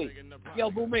next week. Yo,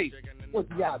 Boo Me, what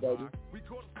you got, baby?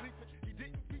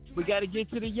 We got to get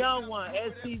to the young one,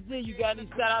 SCZ. You got any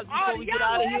shout-outs before we get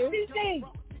out of here? SCZ.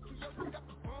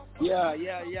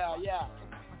 Yeah.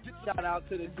 Shout out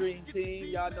to the Dream Team.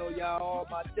 Y'all know y'all all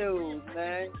my dudes,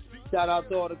 man. Shout out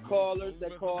to all the callers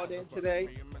that called in today.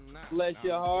 Bless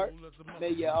your heart.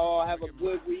 May you all have a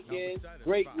good weekend,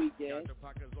 great weekend.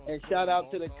 And shout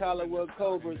out to the Collarwood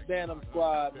Cobras Bantam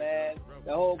Squad, man.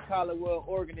 The whole Collarwood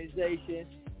organization.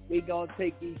 We gonna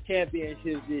take these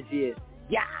championships this year.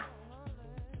 Yeah.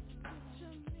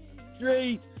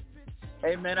 Street.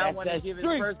 Hey, man, I want to give it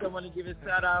first. I want to give a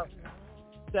shout out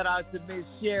to Miss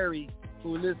Sherry,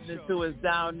 who listening to us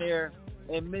down there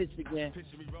in Michigan.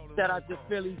 Shout out to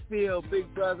Philly Phil,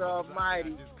 Big Brother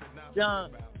Almighty,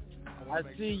 Dunk. I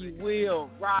see you, Will,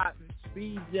 Rock,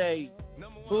 BJ,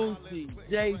 Boosie,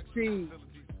 JT,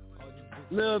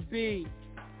 Lil B.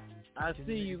 I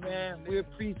see you, man. We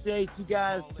appreciate you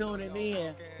guys tuning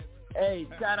in. Hey,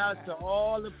 shout out to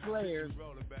all the players,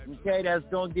 okay, that's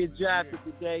going to get drafted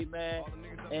today, man,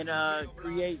 and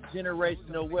create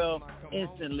generational wealth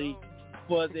instantly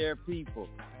for their people.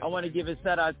 I want to give a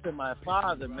shout out to my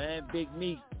father, man, Big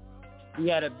Meek. He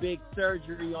had a big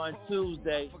surgery on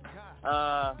Tuesday.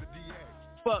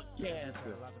 Fuck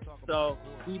cancer. So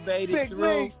he made it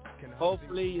through.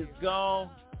 Hopefully it's gone,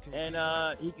 and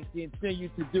he can continue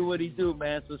to do what he do,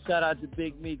 man. So shout out to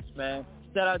Big Meeks, man.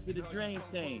 Shout out to the Dream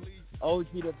Team, OG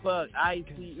the Buck,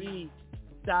 ICE,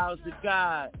 Styles the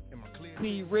God,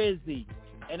 P. Rizzy.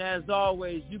 And as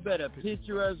always, you better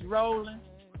picture us rolling.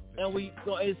 And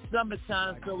it's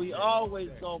summertime, so we always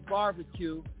gonna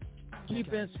barbecue.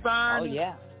 Keep inspiring. Oh,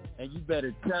 yeah. And you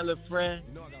better tell a friend,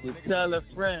 to tell a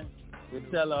friend, to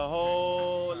tell a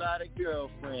whole lot of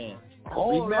girlfriends.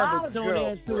 Remember, tune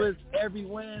in to us every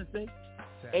Wednesday,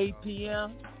 8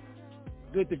 p.m.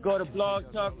 Good to go to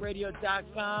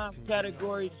blogtalkradio.com,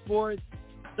 category sports,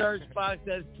 search box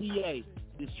as TA.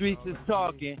 The Streets is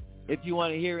Talking if you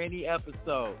want to hear any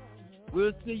episode.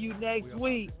 We'll see you next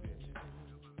week.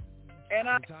 And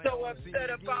I'm so upset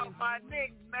about my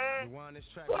Knicks, man.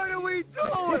 What are we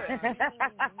doing?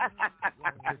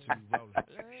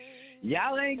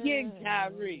 Y'all ain't getting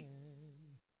Kyrie.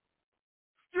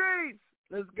 Streets,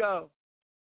 let's go.